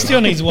 that's good. He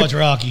still needs to watch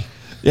Rocky.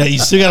 Yeah, you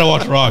still got to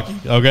watch Rocky.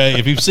 Okay,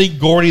 if you've seen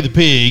Gordy the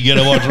pig, you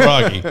got to watch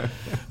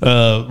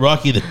Rocky.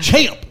 Rocky the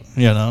champ.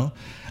 You know.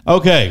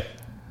 Okay,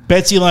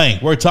 Betsy Lane.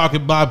 We're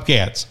talking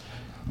Bobcats.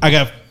 I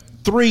got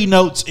 3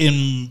 notes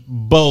in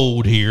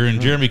bold here, and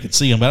Jeremy can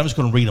see them, but I'm just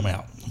going to read them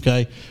out.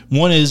 Okay,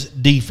 one is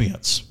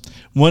defense.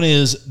 One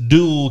is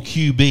dual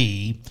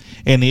QB,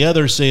 and the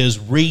other says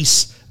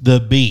Reese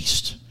the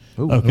Beast.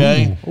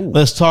 Okay,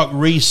 let's talk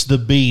Reese the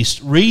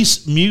Beast.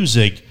 Reese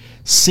Music,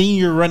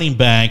 senior running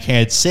back,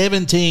 had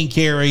 17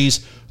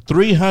 carries,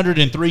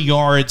 303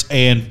 yards,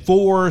 and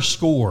 4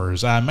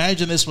 scores. I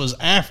imagine this was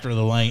after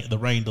the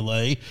rain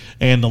delay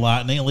and the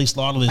lightning, at least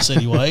a lot of this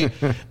anyway.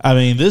 I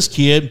mean, this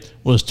kid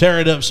was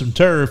tearing up some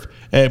turf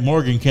at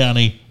Morgan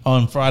County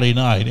on Friday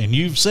night, and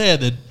you've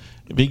said that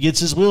if he gets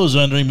his wheels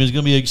under him, he's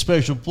going to be a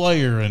special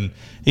player, and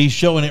he's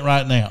showing it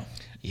right now.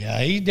 Yeah,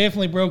 he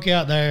definitely broke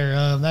out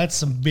there. That's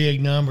some big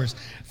numbers.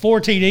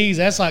 4 TDs,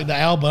 that's like the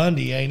Al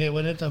Bundy, ain't it?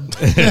 When it the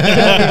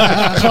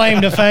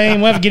claim to fame,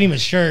 we'll have to get him a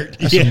shirt.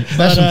 That's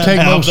some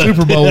Tecmo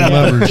Super Bowl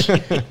numbers.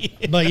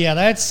 But yeah,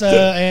 that's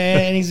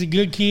and he's a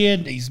good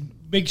kid. He's a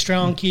big,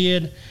 strong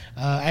kid,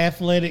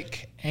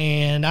 athletic,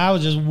 and I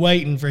was just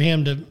waiting for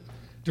him to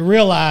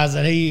realize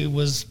that he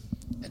was.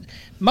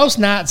 Most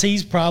nights,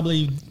 he's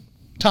probably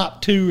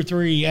top 2 or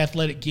 3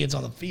 athletic kids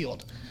on the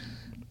field.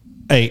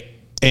 Hey,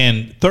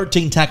 and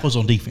 13 tackles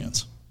on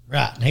defense.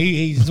 Right,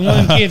 he's one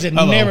of them kids that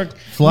never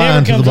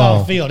Flying to the comes ball.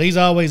 off the field. He's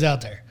always out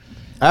there.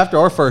 After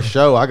our first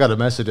show, I got a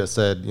message that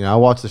said, I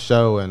watched the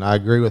show and I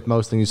agree with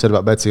most things you said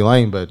about Betsy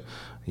Lane, but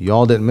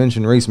y'all didn't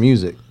mention Reese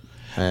Music.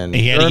 And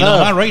He had to sure get on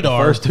enough, my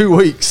radar. the first 2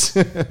 weeks.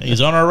 He's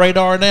on our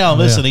radar now.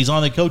 Listen, he's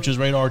on the coach's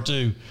radar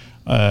too.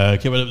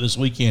 Coming up this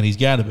weekend, he's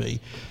got to be.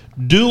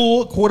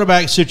 Dual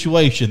quarterback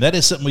situation. That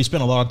is something we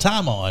spent a lot of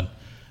time on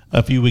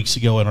a few weeks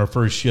ago in our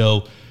first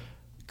show.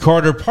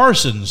 Carter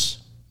Parsons,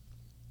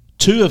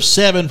 2 of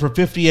 7 for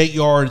 58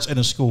 yards and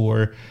a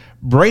score.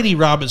 Brady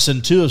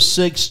Robinson, 2 of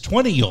 6,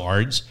 20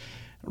 yards.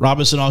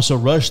 Robinson also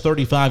rushed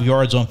 35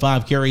 yards on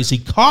 5 carries. He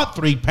caught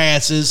 3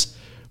 passes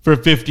for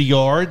 50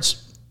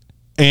 yards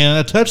and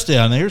a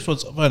touchdown. Now, here's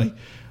what's funny.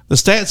 The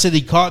stat said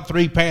he caught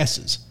 3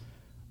 passes,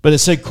 but it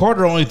said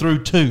Carter only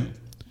threw 2.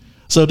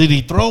 So did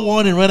he throw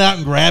one and run out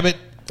and grab it?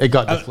 it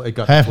got Halfback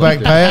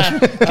deflected. pass.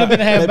 Could have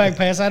been a halfback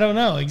pass. I don't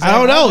know. Exactly. I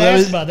don't know. I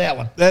asked about that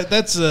one.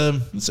 That's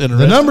interesting.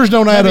 The numbers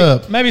don't add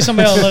up. Maybe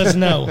somebody will let us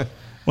know.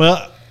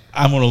 Well,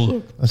 I'm going to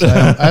look.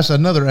 That's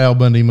another Al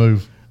Bundy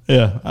move.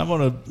 Yeah, I'm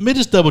going to let me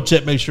just double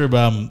check, make sure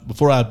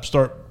before I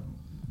start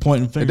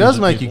pointing It fingers. does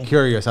at make people. you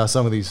curious how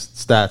some of these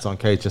stats on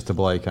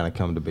KHSAA kind of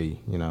come to be,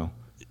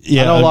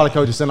 Yeah, I know a lot of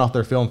coaches send off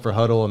their film for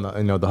huddle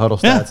and the huddle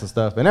stats Yeah. and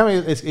stuff. And I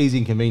mean, it's easy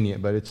and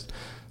convenient, but it's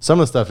some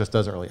of the stuff just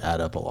doesn't really add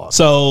up a lot.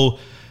 So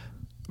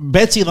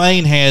Betsy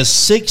Lane has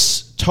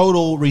 6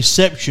 total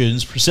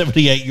receptions for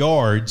 78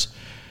 yards.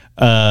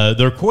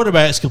 Their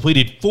quarterbacks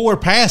completed 4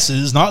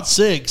 passes, not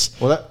 6,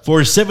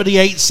 for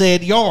 78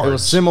 said yards. It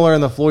was similar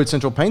in the Floyd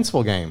Central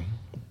Paintsville game.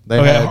 They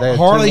Okay, had 2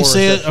 Harley more said.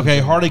 receptions Okay,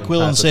 than Harley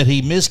Quillen passes. said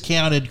he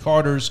miscounted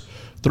Carter's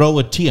throw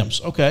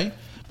attempts. Okay,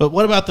 but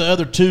what about the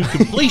other 2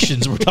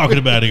 completions we're talking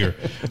about here?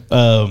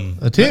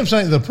 Attempts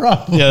ain't the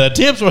problem. Yeah, the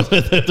attempts were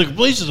the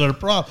completions are the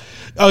problem.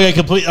 Okay,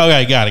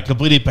 Okay, got it.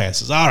 Completed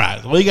passes. All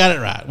right, we got it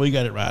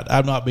right.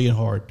 I'm not being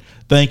hard.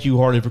 Thank you,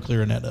 Harley, for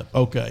clearing that up.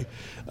 Okay,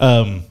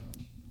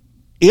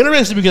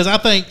 interesting because I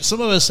think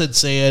some of us had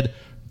said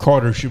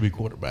Carter should be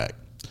quarterback.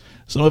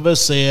 Some of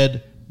us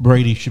said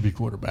Brady should be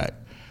quarterback.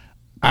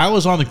 I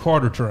was on the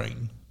Carter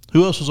train.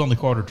 Who else was on the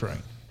Carter train?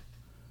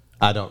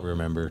 I don't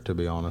remember, to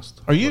be honest.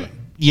 Are you?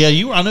 Yeah,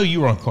 you were. I know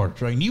you were on Carter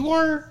train. You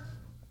were?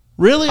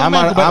 Really? I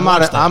might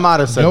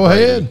have said Go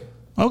Brady. ahead.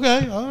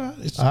 Okay, all right.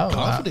 It's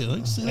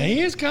confident. He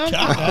is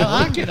confident.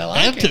 I like it. I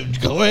like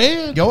it. Go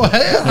ahead. Go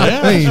ahead.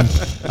 I mean,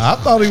 I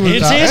thought he was.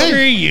 It's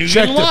history. You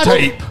can watch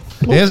it.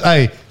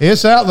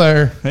 It's out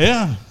there.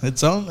 Yeah,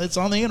 it's on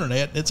the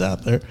internet. It's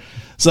out there.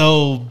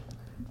 So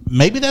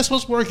maybe that's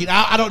what's working.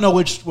 I don't know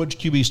which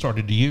QB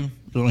started. Do you?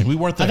 We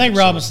weren't there. I think so-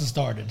 Robinson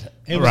started.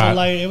 It was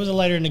Right. it was a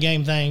later in the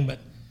game thing, but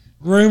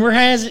rumor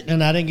has it,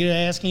 and I didn't get to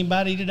ask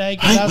anybody today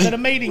because I was at a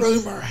meeting.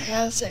 Rumor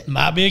has it.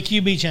 Might be a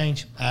QB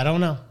change. I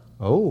don't know.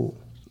 Oh.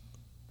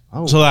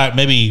 So like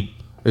maybe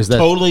Is that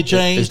totally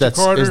changed Is that,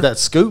 Carter? is that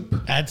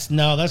Scoop? That's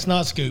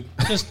not scoop.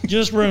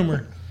 Just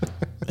rumor.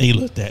 He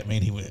looked at me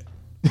and he went,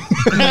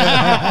 give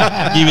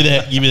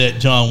me that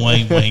John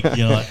Wayne wink.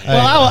 You know, like,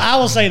 Well, I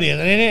will say this,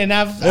 and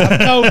I've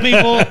told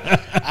people,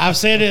 I've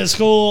said it at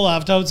school.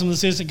 I've told some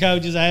assistant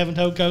coaches. I haven't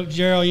told Coach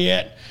Gerald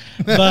yet.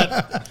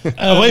 But wait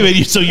a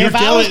minute. So you're if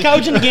I was telling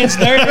coaching against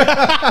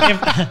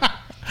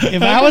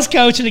if I was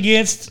coaching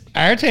against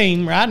our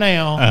team right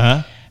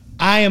now,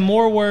 I am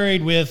more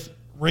worried with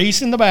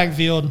Reese in the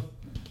backfield,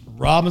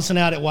 Robinson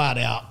out at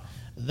wideout.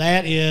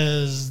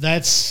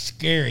 That's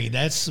scary.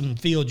 That's some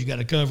field you got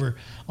to cover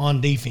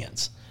on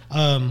defense.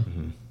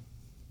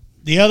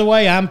 The other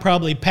way, I'm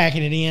probably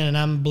packing it in and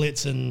I'm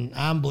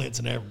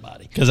blitzing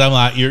everybody. because I'm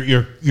like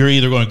you're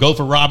either going to go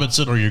for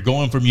Robinson or you're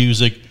going for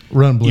music.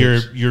 Run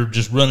blitz. You're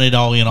just running it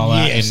all in all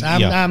out. Yes,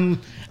 And,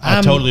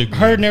 I'm totally agree.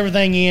 herding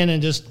everything in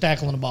and just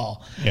tackling the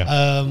ball.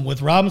 Yeah.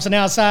 With Robinson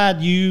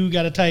outside, you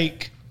got to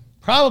take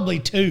probably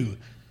two.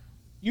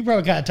 You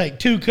probably got to take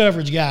two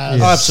coverage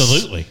guys. Oh,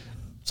 absolutely.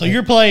 So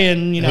you're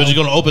playing, Because you're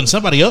going to open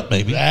somebody up,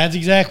 maybe. That's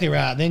exactly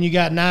right. Then you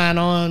got 9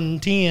 on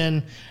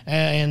 10,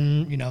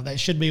 and that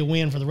should be a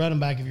win for the running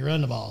back if you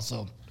run the ball.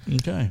 So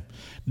Okay.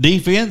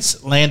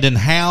 Defense, Landon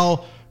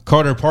Howell,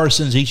 Carter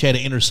Parsons each had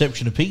an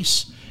interception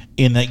apiece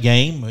in that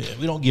game.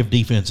 We don't give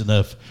defense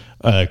enough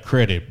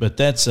credit, but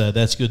that's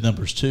good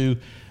numbers too.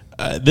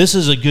 This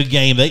is a good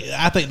game.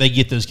 I think they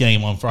get this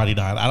game on Friday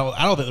night.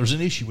 I don't think there's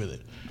an issue with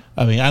it.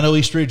 I mean, I know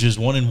Eastridge is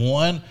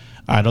 1-1.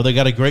 I know they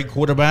got a great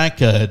quarterback,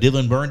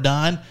 Dylan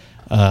Burndine,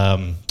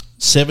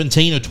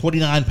 17 of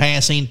 29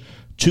 passing,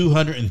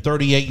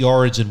 238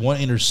 yards and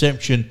 1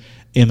 interception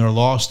in their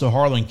loss to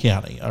Harlan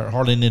County or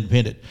Harlan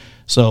Independent.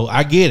 So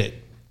I get it,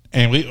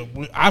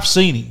 and I've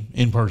seen him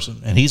in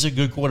person, and he's a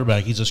good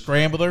quarterback. He's a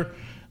scrambler.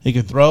 He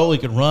can throw, he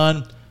can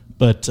run,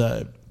 but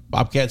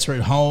Bobcats are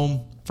at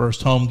home,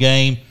 first home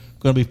game,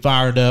 going to be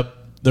fired up.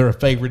 They're a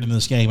favorite in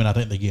this game, and I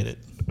think they get it.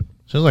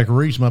 Sounds like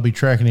Reese might be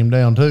tracking him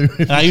down too.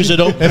 And I usually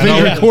don't. If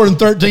he's recording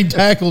 13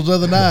 tackles the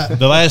other night.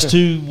 The last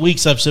 2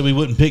 weeks I've said we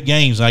wouldn't pick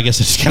games. I guess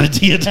it's kind of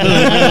did. So,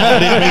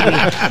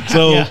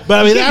 but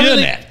I mean,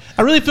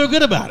 I really feel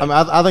good about it. I mean,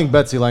 I think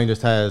Betsy Lane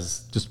just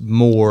has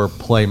more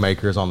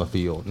playmakers on the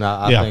field.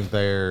 Now, I think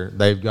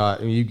they've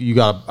got you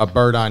got a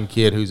Burdine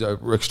kid who's an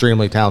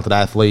extremely talented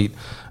athlete.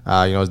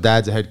 His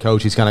dad's a head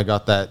coach. He's kind of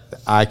got that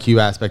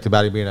IQ aspect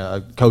about him being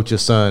a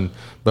coach's son.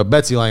 But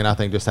Betsy Lane, I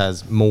think, just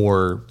has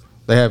more.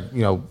 They have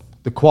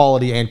the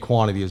quality and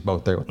quantity is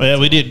both there. Well,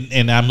 we didn't,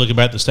 and I'm looking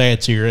at the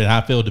stats here, and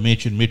I failed to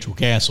mention Mitchell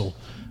Castle.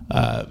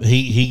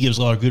 He gives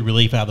a lot of good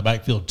relief out of the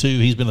backfield too.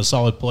 He's been a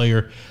solid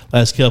player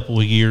last couple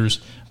of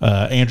years.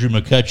 Andrew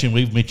McCutcheon,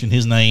 we've mentioned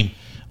his name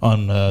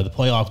on the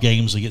playoff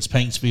games against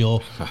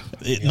Paintsville.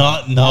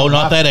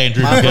 Not that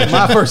Andrew McCutcheon.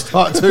 My first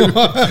thought too.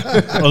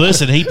 Well,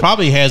 listen, he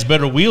probably has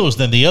better wheels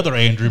than the other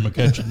Andrew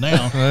McCutcheon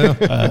now,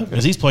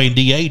 because he's playing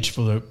DH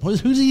for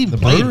who's he even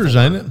playing Brewers, for?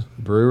 ain't it?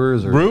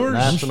 Brewers or Brewers?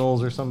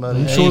 Nationals or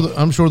somebody.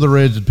 I'm sure the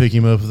Reds would pick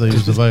him up if he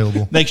was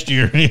available. Next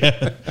year,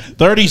 yeah.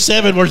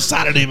 37, we're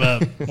signing him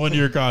up.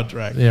 1-year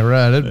contract. Yeah,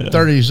 right. At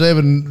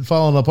 37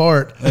 falling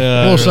apart.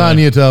 Yeah, we'll sign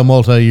you to a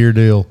multi-year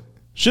deal.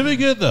 Should be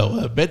good,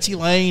 though. Betsy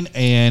Lane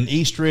and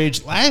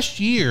Eastridge. Last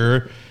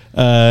year,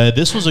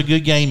 this was a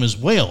good game as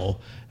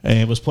well. And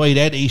it was played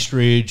at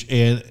Eastridge.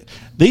 And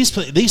these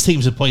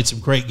teams have played some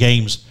great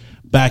games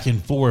back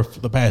and forth for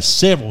the past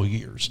several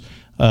years.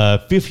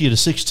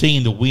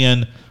 50-16 to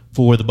win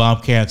for the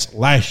Bobcats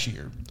last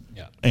year.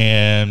 Yeah.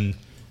 And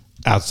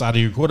outside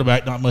of your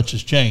quarterback, not much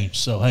has changed.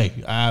 So, hey,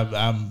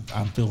 I'm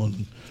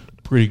feeling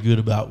pretty good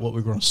about what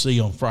we're going to see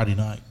on Friday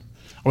night.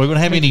 Are we going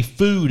to have any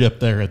food up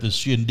there at the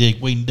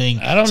Shindig Wing Ding?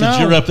 I don't know. Since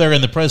you're up there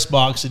in the press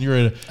box and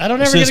you're I don't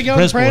ever get to go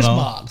to the press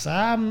box.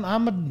 I'm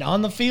a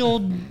on the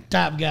field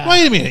type guy.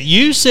 Wait a minute.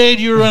 You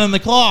said you were running the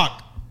clock.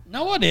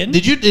 No, I didn't.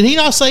 Did he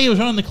not say he was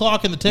running the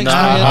clock in the text?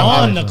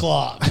 I'm on the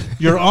clock.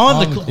 You're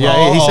on the clock.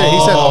 Yeah, he said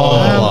on the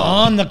I'm clock.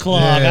 on the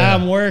clock. Yeah.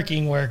 I'm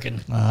working.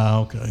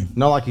 Okay.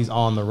 Not like he's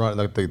on the run.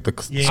 I thought he was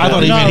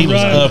running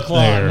the up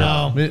there.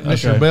 No.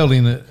 Mr.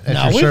 Belding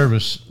at your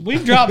service.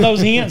 We've dropped those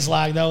hints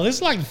though. This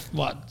is like,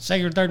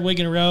 second or third week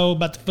in a row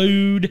about the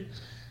food.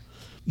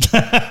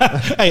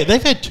 Hey,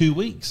 they've had 2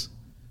 weeks.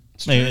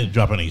 Maybe they're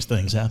dropping these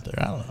things out there.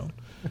 I don't know.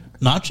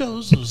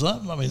 Nachos or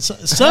something. I mean,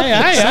 something.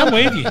 Hey, I'm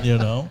with you. You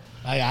know.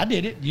 Hey, I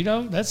did it.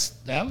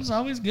 That was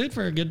always good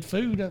for a good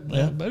food at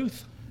the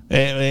booth.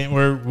 And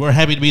we're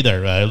happy to be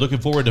there. Looking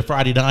forward to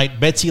Friday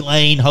night. Betsy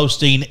Lane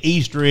hosting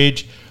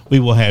Eastridge. We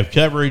will have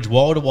coverage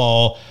wall to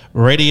wall,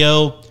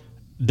 radio,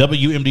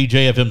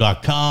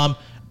 WMDJFM.com,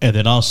 and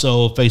then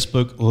also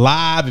Facebook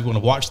Live. If you want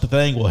to watch the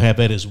thing, we'll have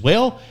that as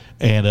well.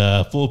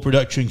 And full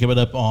production coming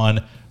up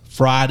on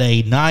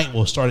Friday night.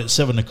 We'll start at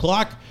 7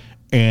 o'clock,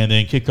 and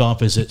then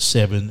kickoff is at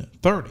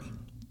 7:30.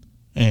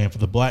 And for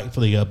the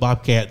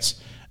Bobcats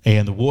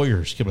and the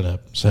Warriors coming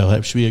up. So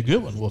that should be a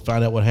good one. We'll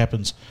find out what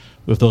happens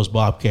with those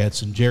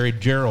Bobcats and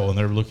Jared Gerald, and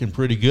they're looking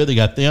pretty good. They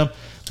got them.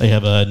 They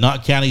have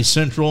Knott County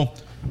Central,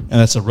 and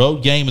that's a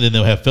road game, and then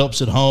they'll have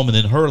Phelps at home, and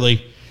then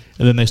Hurley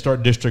and then they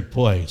start district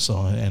play.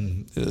 So,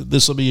 and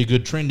this will be a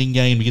good trending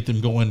game to get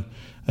them going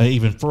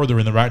even further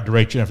in the right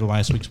direction after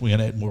last week's win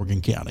at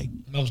Morgan County.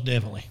 Most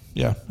definitely.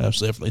 Yeah,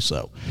 that's definitely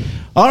so.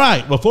 All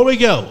right, before we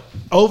go,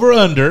 over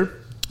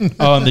under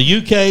on the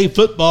UK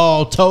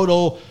football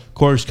total. Of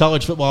course,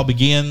 college football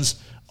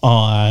begins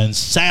on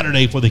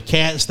Saturday for the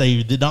Cats.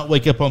 They did not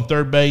wake up on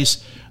third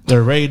base.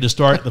 They're ready to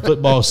start the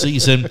football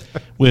season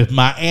with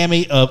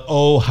Miami of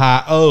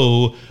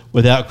Ohio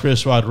without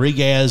Chris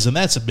Rodriguez, and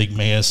that's a big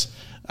mess.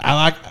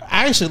 I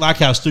actually like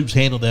how Stoops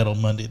handled that on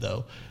Monday,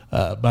 though,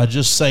 by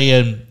just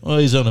saying, well,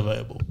 he's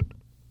unavailable.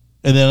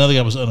 And then another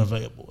guy was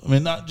unavailable. I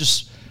mean,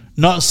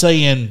 not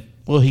saying,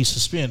 well, he's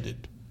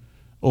suspended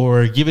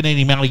or giving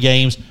any amount of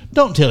games.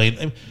 Don't tell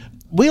him.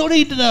 We don't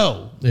need to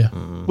know. Yeah.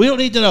 We don't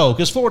need to know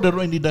because Florida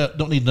don't need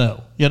to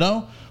know, you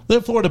know?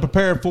 Let Florida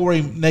prepare for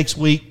him next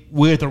week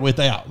with or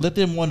without. Let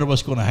them wonder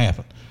what's going to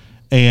happen.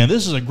 And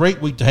this is a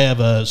great week to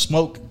have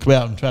Smoke come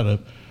out and try to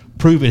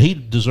prove it. He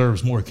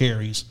deserves more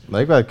carries.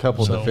 They've got a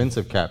couple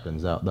defensive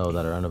captains out, though,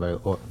 that are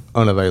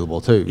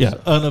unavailable too. Yeah,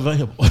 so.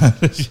 Unavailable.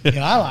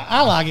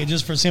 I like it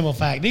just for a simple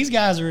fact. These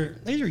are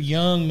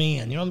young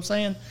men. You know what I'm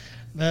saying?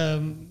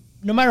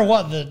 No matter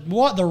what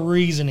the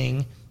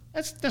reasoning,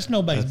 that's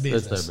nobody's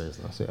business. It's their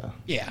business, yeah.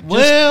 Yeah.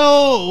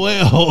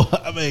 Well,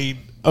 I mean,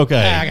 okay.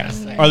 I gotta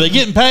say. Are they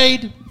getting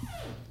paid?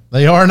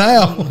 They are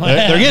now.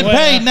 They're getting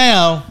paid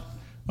now.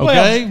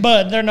 Okay. Well,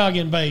 but they're not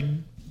getting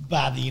paid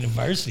by the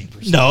university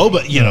per se. No,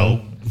 but you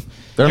know,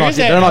 They're not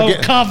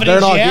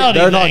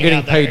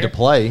getting paid to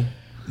play.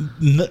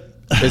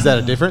 Is that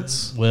a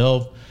difference?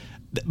 Well,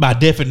 by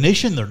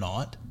definition, they're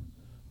not.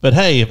 But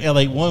hey, if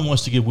LA1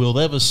 wants to give Will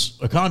Levis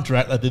a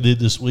contract like they did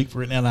this week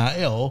for an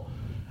NIL,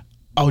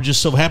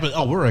 just so happen,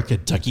 we're a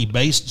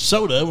Kentucky-based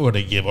soda. We're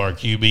going to give our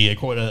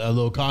QB a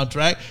little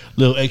contract, a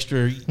little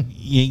extra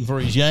ying for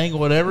his yang, or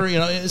whatever. You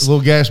know, it's a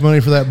little gas money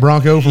for that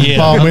Bronco from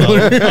Paul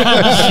Miller.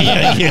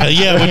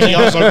 yeah, which he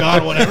also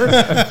got, whatever.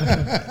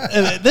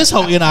 This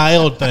whole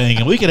NIL thing,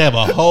 and we could have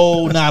a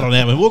whole night on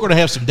that. I mean, we're going to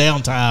have some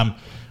downtime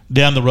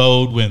down the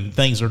road when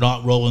things are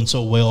not rolling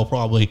so well,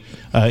 probably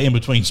in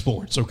between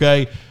sports,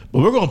 okay? But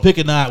we're going to pick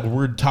a night where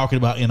we're talking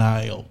about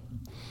NIL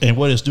and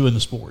what it's doing to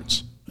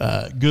sports.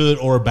 Good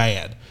or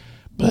bad,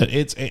 but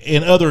it's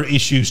in other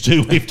issues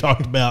too. We've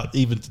talked about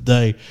even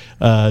today,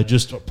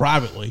 just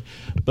privately.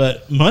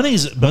 But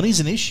money's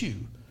an issue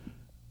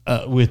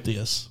with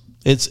this.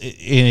 And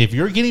if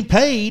you're getting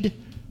paid,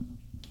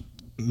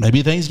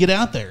 maybe things get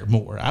out there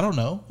more. I don't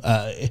know.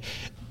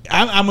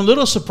 I'm a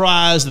little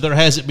surprised that there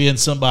hasn't been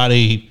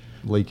somebody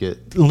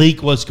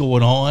leak what's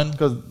going on.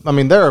 Because I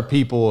mean, there are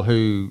people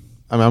who.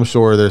 I'm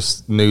sure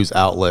there's news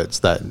outlets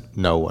that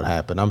know what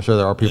happened. I'm sure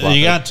there are people out there.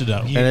 You got to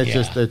know. And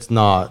it's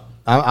not.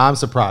 I'm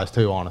surprised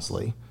too,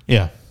 honestly.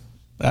 Yeah.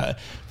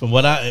 From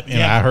what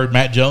I heard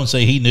Matt Jones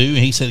say he knew, and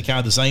he said kind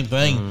of the same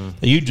thing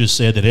that you just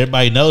said, that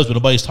everybody knows, but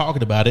nobody's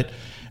talking about it.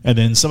 And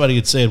then somebody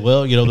had said,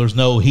 well, there's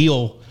no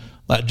heel,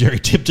 like Jerry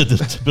Tipton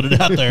to put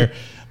it out there.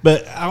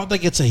 But I don't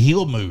think it's a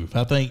heel move.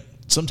 I think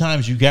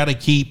sometimes you got to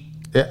keep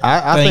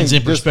things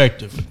in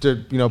perspective.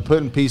 To put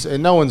in piece,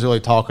 and no one's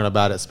really talking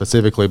about it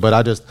specifically,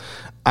 but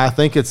I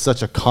think it's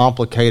such a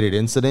complicated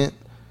incident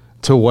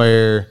to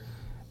where,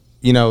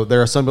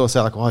 there are some people that say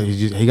like, well,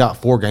 he got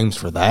 4 games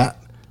for that,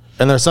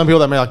 and there's some people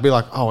that may be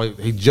like, oh,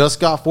 he just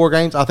got 4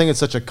 games. I think it's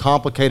such a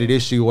complicated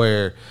issue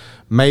where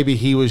maybe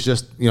he was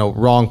just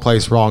wrong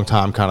place, wrong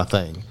time kind of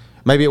thing.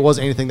 Maybe it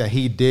wasn't anything that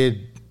he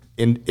did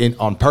in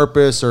on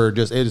purpose, or it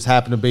just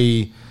happened to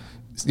be.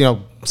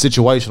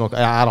 Situational.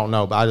 I don't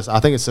know, but I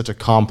think it's such a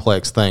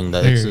complex thing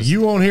that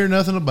you won't hear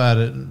nothing about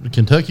it.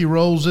 Kentucky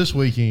rolls this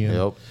weekend.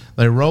 Yep.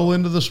 They roll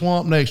into the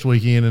swamp next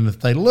weekend, and if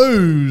they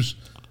lose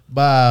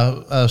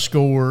by a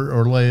score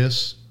or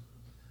less,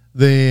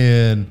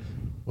 then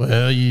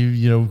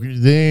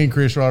then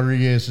Chris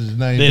Rodriguez's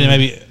name. Then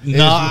maybe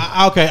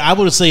okay. I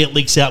would say it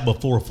leaks out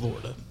before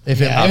Florida.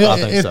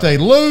 If they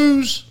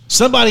lose,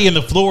 somebody in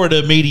the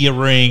Florida media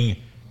ring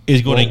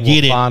is going to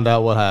get it, find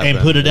out what happened,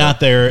 and put it out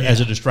there as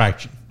a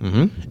distraction.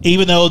 Mm-hmm.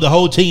 Even though the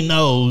whole team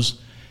knows,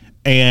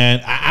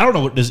 and I don't know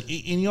what it is. And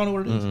you don't know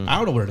what it is. I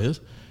don't know what it is.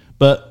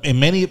 But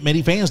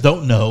many fans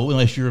don't know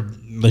unless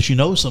you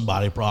know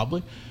somebody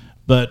probably.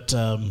 But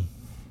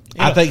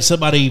I think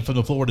somebody from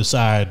the Florida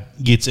side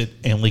gets it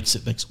and leaks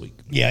it next week.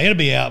 Yeah, it'll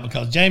be out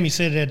because Jamie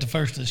said it at the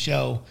first of the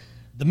show.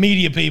 The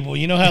media people,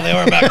 you know how they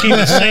are about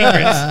keeping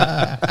secrets.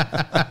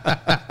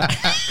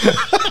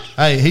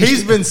 Hey,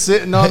 he's been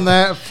sitting on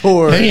that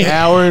for an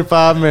hour and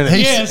 5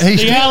 minutes.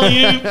 The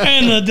alley-oop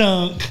and the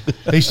dunk.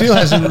 He still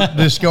hasn't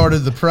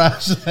discarded the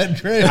price of that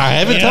dress. I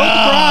haven't told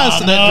the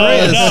price of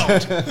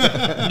that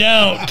dress.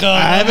 Don't, because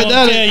I haven't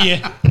done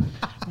it.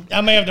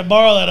 I may have to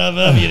borrow that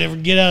of you to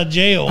get out of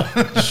jail.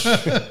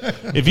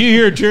 If you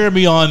hear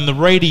Jeremy on the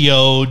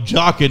radio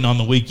jockeying on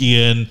the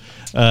weekend,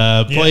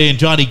 playing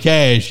Johnny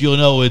Cash, you'll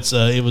know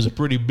it was a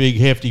pretty big,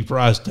 hefty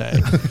price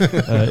tag.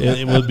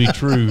 It would be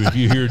true if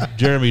you hear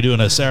Jeremy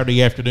doing a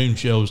Saturday afternoon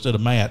show instead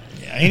of Matt.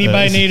 Yeah,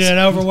 anybody need an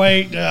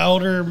overweight,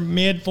 older,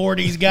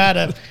 mid-40s guy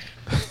to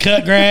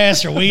cut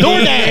grass or weed eat or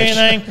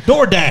anything.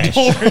 DoorDash.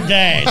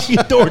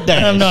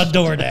 DoorDash. I'm not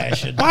door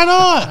dashing. Why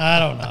not? I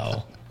don't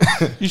know.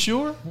 You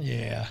sure?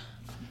 Yeah.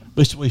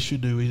 We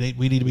should do. We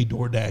need to be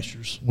door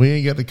dashers. We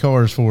ain't got the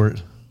cars for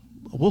it.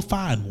 We'll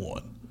find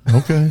one.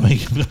 Okay. I mean,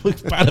 we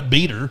can find a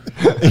beater.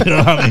 You know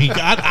what I mean?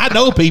 I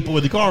know people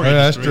in the car Yeah,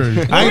 that's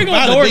industry. true. Where are we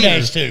going to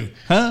DoorDash to?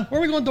 Huh? Where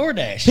are we going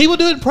DoorDash? People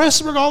do it in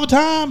Pressburg all the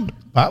time.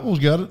 Pipe's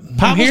got it. From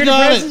Piper's here to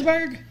got it.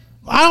 Prestonsburg?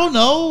 I don't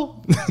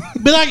know.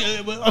 But like,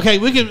 okay,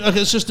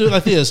 let's just do it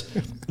like this.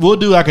 We'll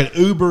do like an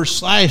Uber /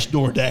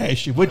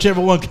 DoorDash.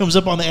 Whichever one comes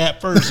up on the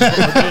app first.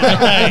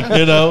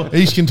 You know?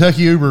 East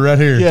Kentucky Uber right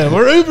here. Yeah,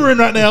 we're Ubering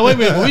right now. Wait a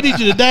minute. We need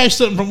you to dash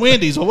something from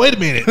Wendy's. Well, wait a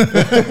minute.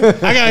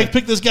 I got to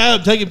pick this guy up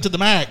and take him to the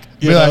Mac.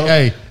 Be like,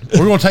 hey,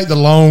 we're going to take the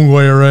long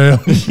way around.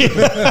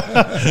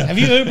 Have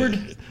you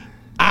Ubered?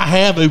 I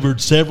have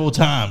Ubered several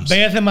times.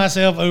 Beth and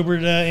myself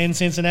Ubered in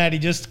Cincinnati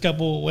just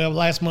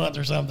last month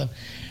or something.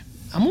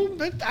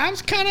 I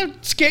was kind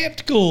of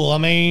skeptical. I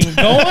mean,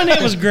 going, it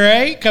was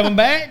great. Coming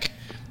back,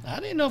 I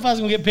didn't know if I was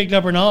going to get picked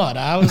up or not.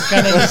 I was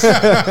kind of just,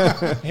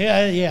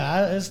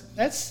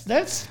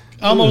 that's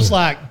almost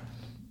like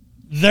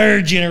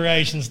their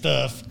generation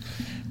stuff,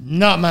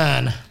 not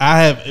mine.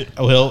 I have,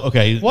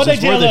 okay. What they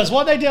tell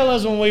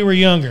us when we were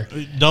younger.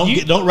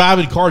 Don't ride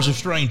in cars of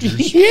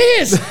strangers.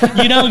 Yes,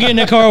 you don't get in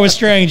a car with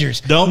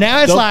strangers. Now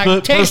it's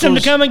like text them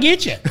to come and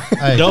get you.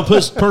 Hey, Don't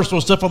put personal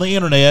stuff on the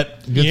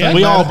internet. good Yeah. thing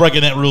We all Matt-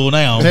 breaking that rule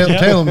now.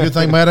 Tell them, good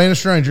thing Matt ain't a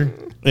stranger.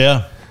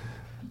 Yeah.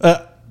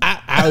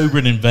 I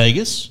Ubered in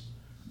Vegas.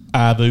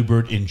 I've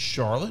Ubered in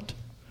Charlotte.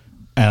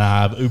 And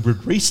I've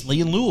Ubered recently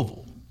in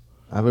Louisville.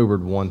 I've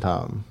Ubered one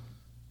time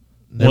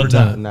Never One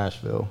done time. in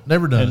Nashville.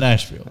 Never done In it.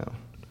 Nashville.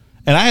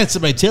 And I had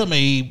somebody tell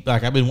me,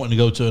 like, I've been wanting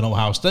to go to an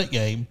Ohio State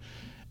game.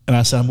 And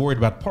I said, I'm worried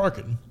about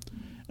parking.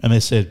 And they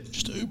said,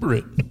 just Uber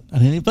it. I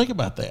didn't even think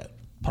about that.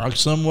 Park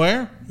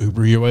somewhere,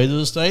 Uber your way to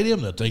the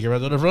stadium. They'll take you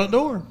right to the front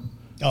door.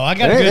 Oh, I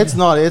got And a good. it's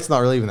not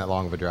really even that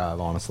long of a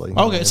drive, honestly.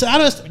 Okay, so I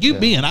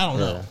don't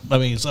know. I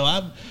mean, so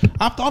I've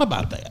thought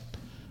about that,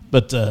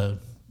 but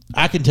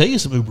I can tell you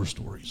some Uber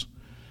stories.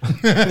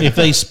 If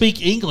they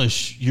speak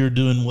English, you're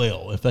doing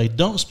well. If they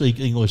don't speak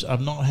English,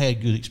 I've not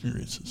had good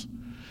experiences.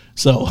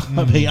 So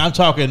I mean, I'm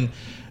talking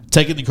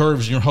taking the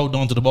curves and you're holding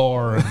on to the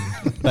bar and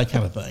that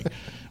kind of thing.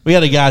 We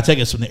had a guy take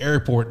us from the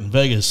airport in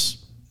Vegas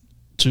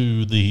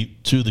to the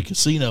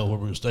casino where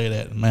we were staying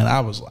at, and man, I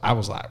was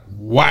like,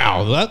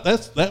 wow,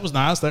 that was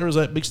nice. There was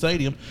that big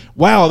stadium.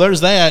 Wow, there's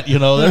that. It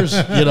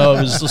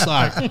was just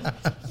like,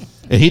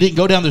 and he didn't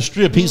go down the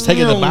strip. He's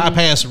taking the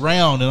bypass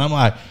around, and I'm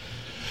like,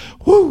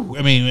 whoo.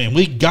 I mean, and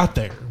we got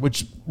there,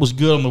 which was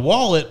good on the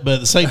wallet, but at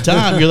the same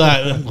time, you're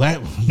like, I'm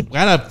glad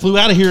I flew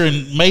out of here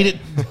and made it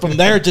from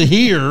there to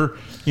here.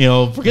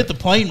 Forget the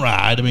plane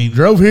ride. I mean,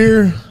 Drove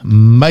here,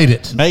 made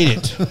it.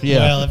 Yeah.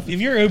 Well, if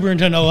you're Ubering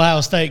to an Ohio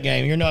State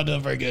game, you're not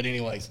doing very good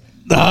anyways.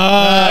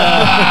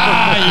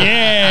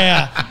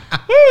 Yeah.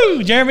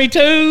 Woo! Jeremy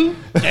 2,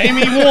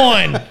 Jamie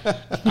 1.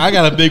 I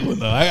got a big one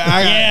though.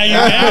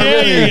 You're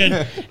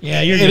good.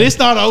 Yeah, you're And good. it's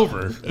not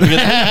over.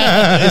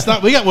 It's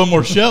not. We got one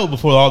more show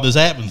before all this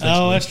happens.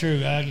 Oh, week. that's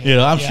true.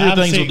 I'm sure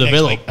things will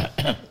develop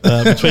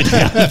between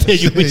now and then.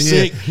 You'll be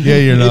sick. Yeah,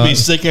 you're You'll not. be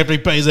sick after he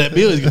pays that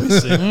bill. He's gonna be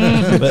sick.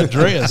 That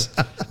dress.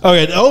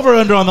 Okay, the over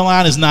under on the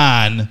line is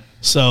 9.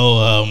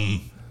 So,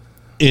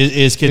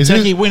 is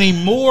Kentucky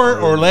winning more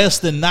or less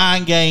than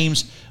 9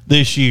 games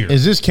this year?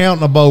 Is this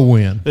counting a bowl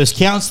win? This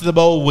counts to the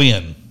bowl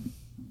win.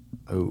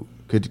 Oh,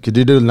 could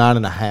you do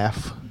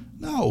 9.5?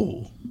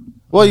 No,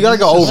 Well, you got to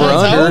go over It's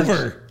under.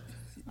 over.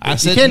 I You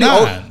said can't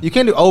 9. you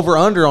can't do over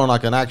under on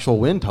like an actual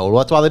win total.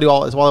 That's why they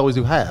always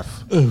do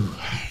half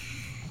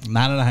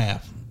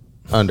 9.5.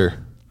 under.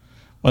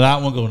 Well, I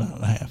won't go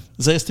 9.5.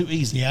 That's too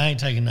easy. Yeah, I ain't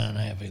taking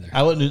 9.5 either.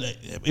 I wouldn't do that.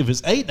 If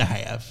it's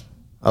 8.5,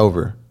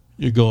 Over.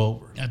 you go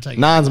over. I'd take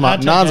Nine's my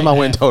I'd take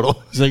win 8.5.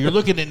 total. So you're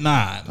looking at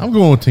 9. I'm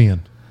going with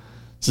 10.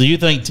 So you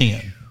think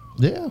 10.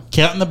 Yeah,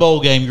 Counting the bowl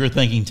game, you're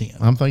thinking 10.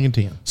 I'm thinking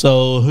 10.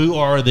 So who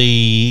are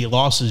the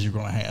losses you're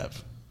going to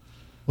have?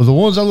 Well, the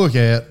ones I look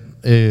at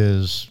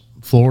is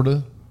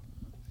Florida,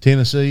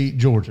 Tennessee,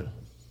 Georgia.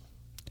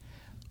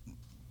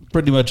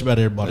 Pretty much about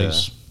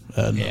everybody's.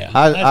 No. Yeah,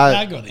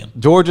 I I'd go them.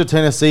 Georgia,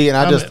 Tennessee, and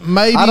I mean,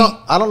 maybe-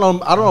 I don't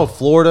know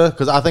Florida,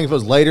 because I think if it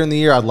was later in the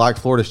year, I'd like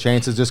Florida's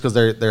chances just because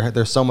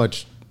there's so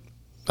much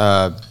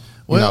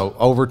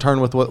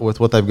overturn with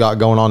what they've got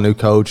going on, new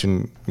coach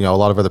and a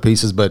lot of other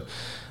pieces, but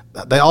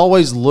they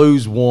always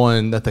lose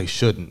one that they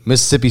shouldn't.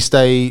 Mississippi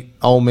State,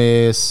 Ole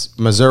Miss,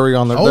 Missouri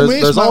on the Ole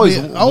Miss, there's might, always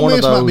be, Ole one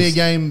Miss of those. might be a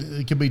game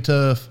that could be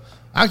tough.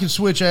 I could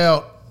switch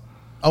out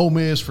Ole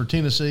Miss for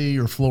Tennessee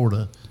or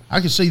Florida.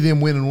 I could see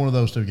them winning one of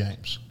those 2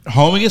 games.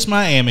 Home against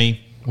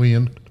Miami,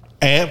 Win.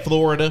 at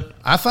Florida.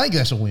 I think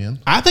that's a win.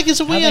 I think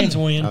it's a win. I think it's a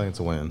win. I think it's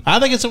a win. I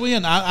think it's a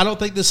win. I don't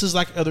think this is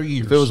like other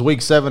years. If it was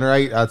week 7 or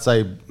 8, I'd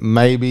say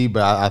maybe,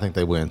 but I think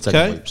they win. Second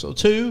okay. week. So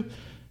 2,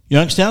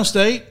 Youngstown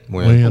State,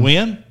 Win.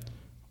 win.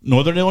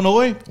 Northern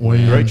Illinois,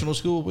 Win. Directional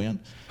School, win.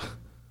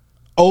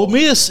 Ole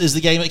Miss is the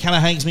game that kind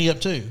of hangs me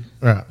up too.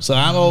 Right. So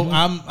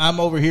I'm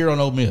over here on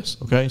Ole Miss.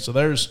 Okay, so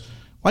there's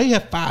Why you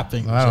have 5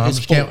 fingers? I don't know,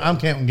 It's 4. I'm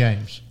counting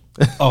games.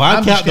 Oh,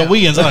 I'm just counting the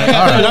wins. All right.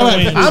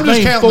 I'm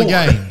just counting the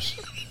games.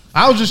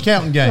 I was just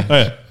counting games. All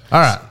right. All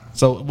right.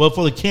 So, well,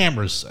 for the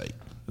camera's sake,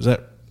 is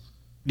that?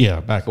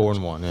 Yeah, back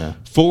 4-1. Yeah.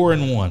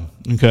 4-1.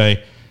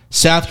 Okay.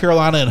 South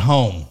Carolina at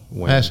home.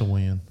 That's a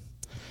win.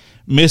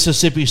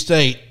 Mississippi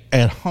State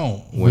at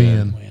home.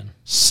 Win.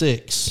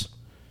 6.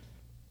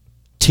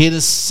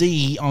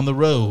 Tennessee on the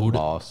road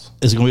Loss.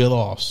 is going to be a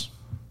loss.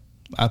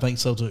 I think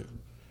so too.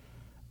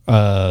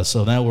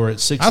 So now we're at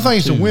 6. I think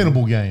it's a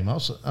winnable game. I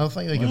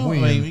think they can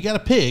win. I mean, you got to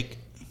pick.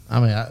 I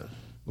Well,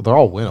 they're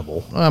all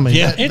winnable. mean,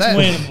 Yeah. It's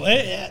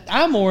winnable.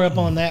 I'm more up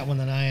on that one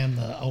than I am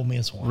the Ole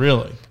Miss one.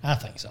 Really? I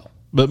think so.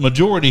 But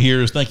majority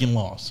here is thinking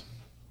loss.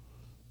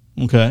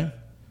 Okay.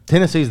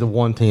 Tennessee's the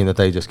one team that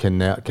they just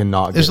cannot get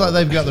It's like over.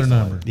 they've got their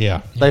number.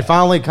 Yeah. They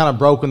finally kind of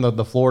broken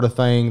the Florida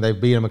thing. They've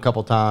beat them a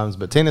couple times,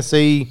 but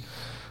Tennessee,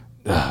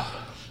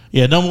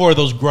 Yeah, no more of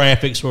those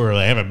graphics where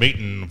they haven't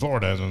beaten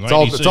Florida since it's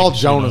all 86,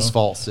 Jonah's you know?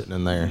 fault sitting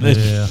in there.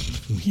 Yeah.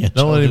 Yeah,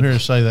 Don't let him hear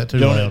us say that too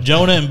loud.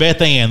 Jonah and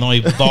Beth Ann, the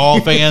only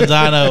ball fans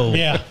I know.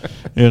 Yeah.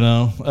 You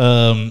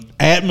know,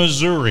 at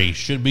Missouri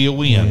should be a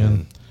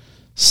win.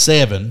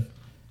 7.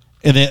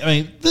 And then, I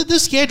mean,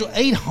 this schedule,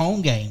 8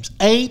 home games.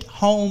 8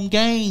 home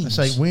games.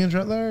 That's 8 wins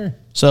right there.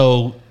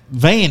 So,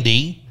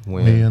 Vandy,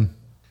 Win.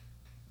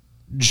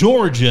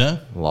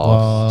 Georgia,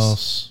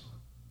 Loss.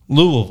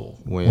 Louisville.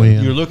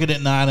 Win. You're looking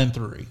at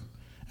 9-3.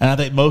 And I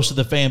think most of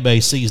the fan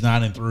base sees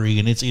 9-3,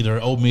 and it's either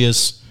Ole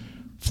Miss,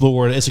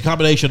 Florida. It's a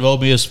combination of Ole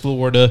Miss,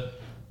 Florida,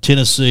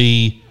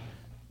 Tennessee,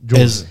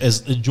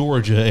 as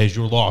Georgia as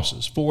your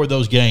losses. 4 of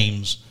those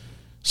games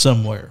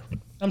somewhere.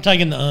 I'm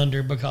taking the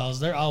under because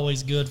they're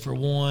always good for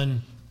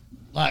one.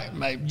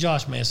 Like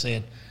Josh Mess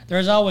said,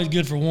 there's always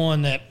good for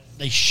one that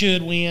they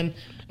should win,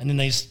 and then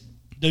they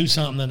do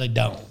something that they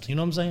don't. You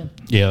know what I'm saying?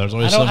 Yeah, there's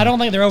always I don't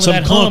think they're over some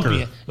that clunker. hump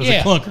yet. There's a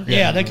clunker.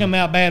 Yeah, they come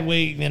out bad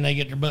week, and then they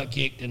get their butt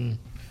kicked, and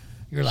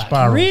you're like,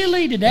 Spirals.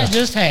 really? Did that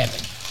just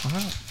happen?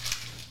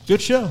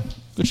 Good show.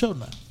 Good show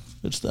tonight.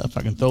 Good stuff.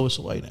 I can throw us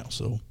away now,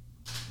 so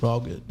we're all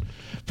good.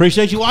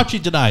 Appreciate you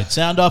watching tonight.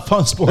 Sound Off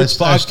Fun Sports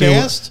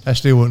Podcast. I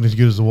still wasn't as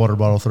good as the water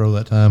bottle throw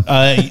that time.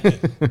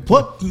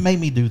 What made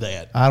me do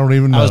that? I don't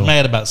even know. I was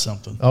mad about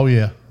something. Oh,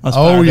 yeah. I was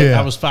Oh, fired up- yeah.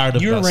 I was fired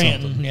up You're about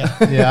ranting. something. Yeah.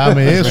 Yeah, I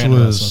mean, I was this ranting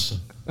about was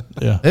something.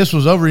 Yeah. this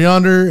was over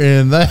yonder,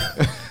 and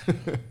that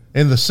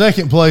in the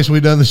second place we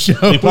done the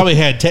show. We probably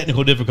had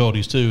technical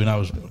difficulties too, and I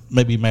was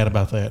maybe mad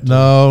about that. too.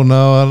 No,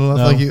 I don't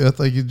No. I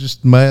think you're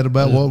just mad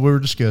about what we were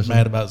discussing.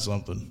 Mad about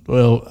something.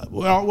 Well,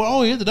 we're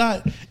all here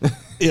tonight.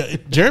 Yeah,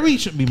 Jeremy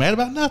shouldn't be mad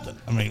about nothing.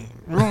 I mean,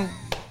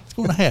 it's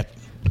going to happen.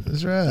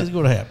 That's right. It's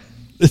going to happen.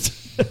 It's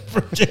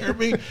for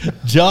Jeremy,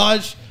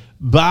 Josh,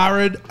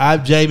 Byron.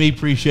 I'm Jamie.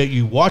 Appreciate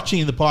you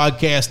watching the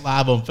podcast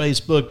live on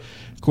Facebook.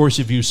 Of course,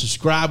 if you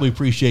subscribe, we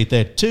appreciate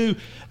that too.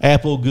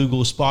 Apple,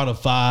 Google,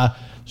 Spotify,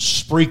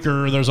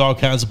 Spreaker. There's all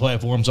kinds of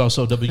platforms.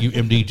 Also,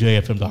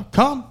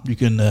 WMDJFM.com. You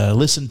can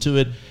listen to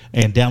it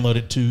and download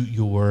it to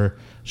your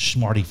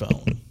smarty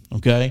phone.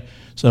 Okay?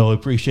 So we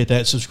appreciate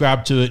that.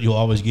 Subscribe to it. You'll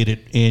always get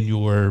it on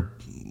your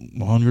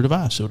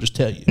device. It'll just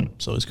tell you.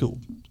 So it's cool.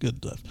 Good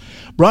stuff.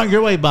 Brought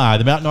your way by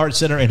the Mountain Arts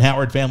Center and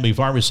Howard Family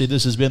Pharmacy.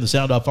 This has been the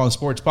Sound Off on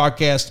Sports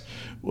Podcast.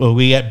 Well,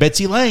 we at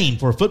Betsy Lane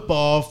for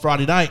football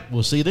Friday night.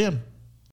 We'll see you then.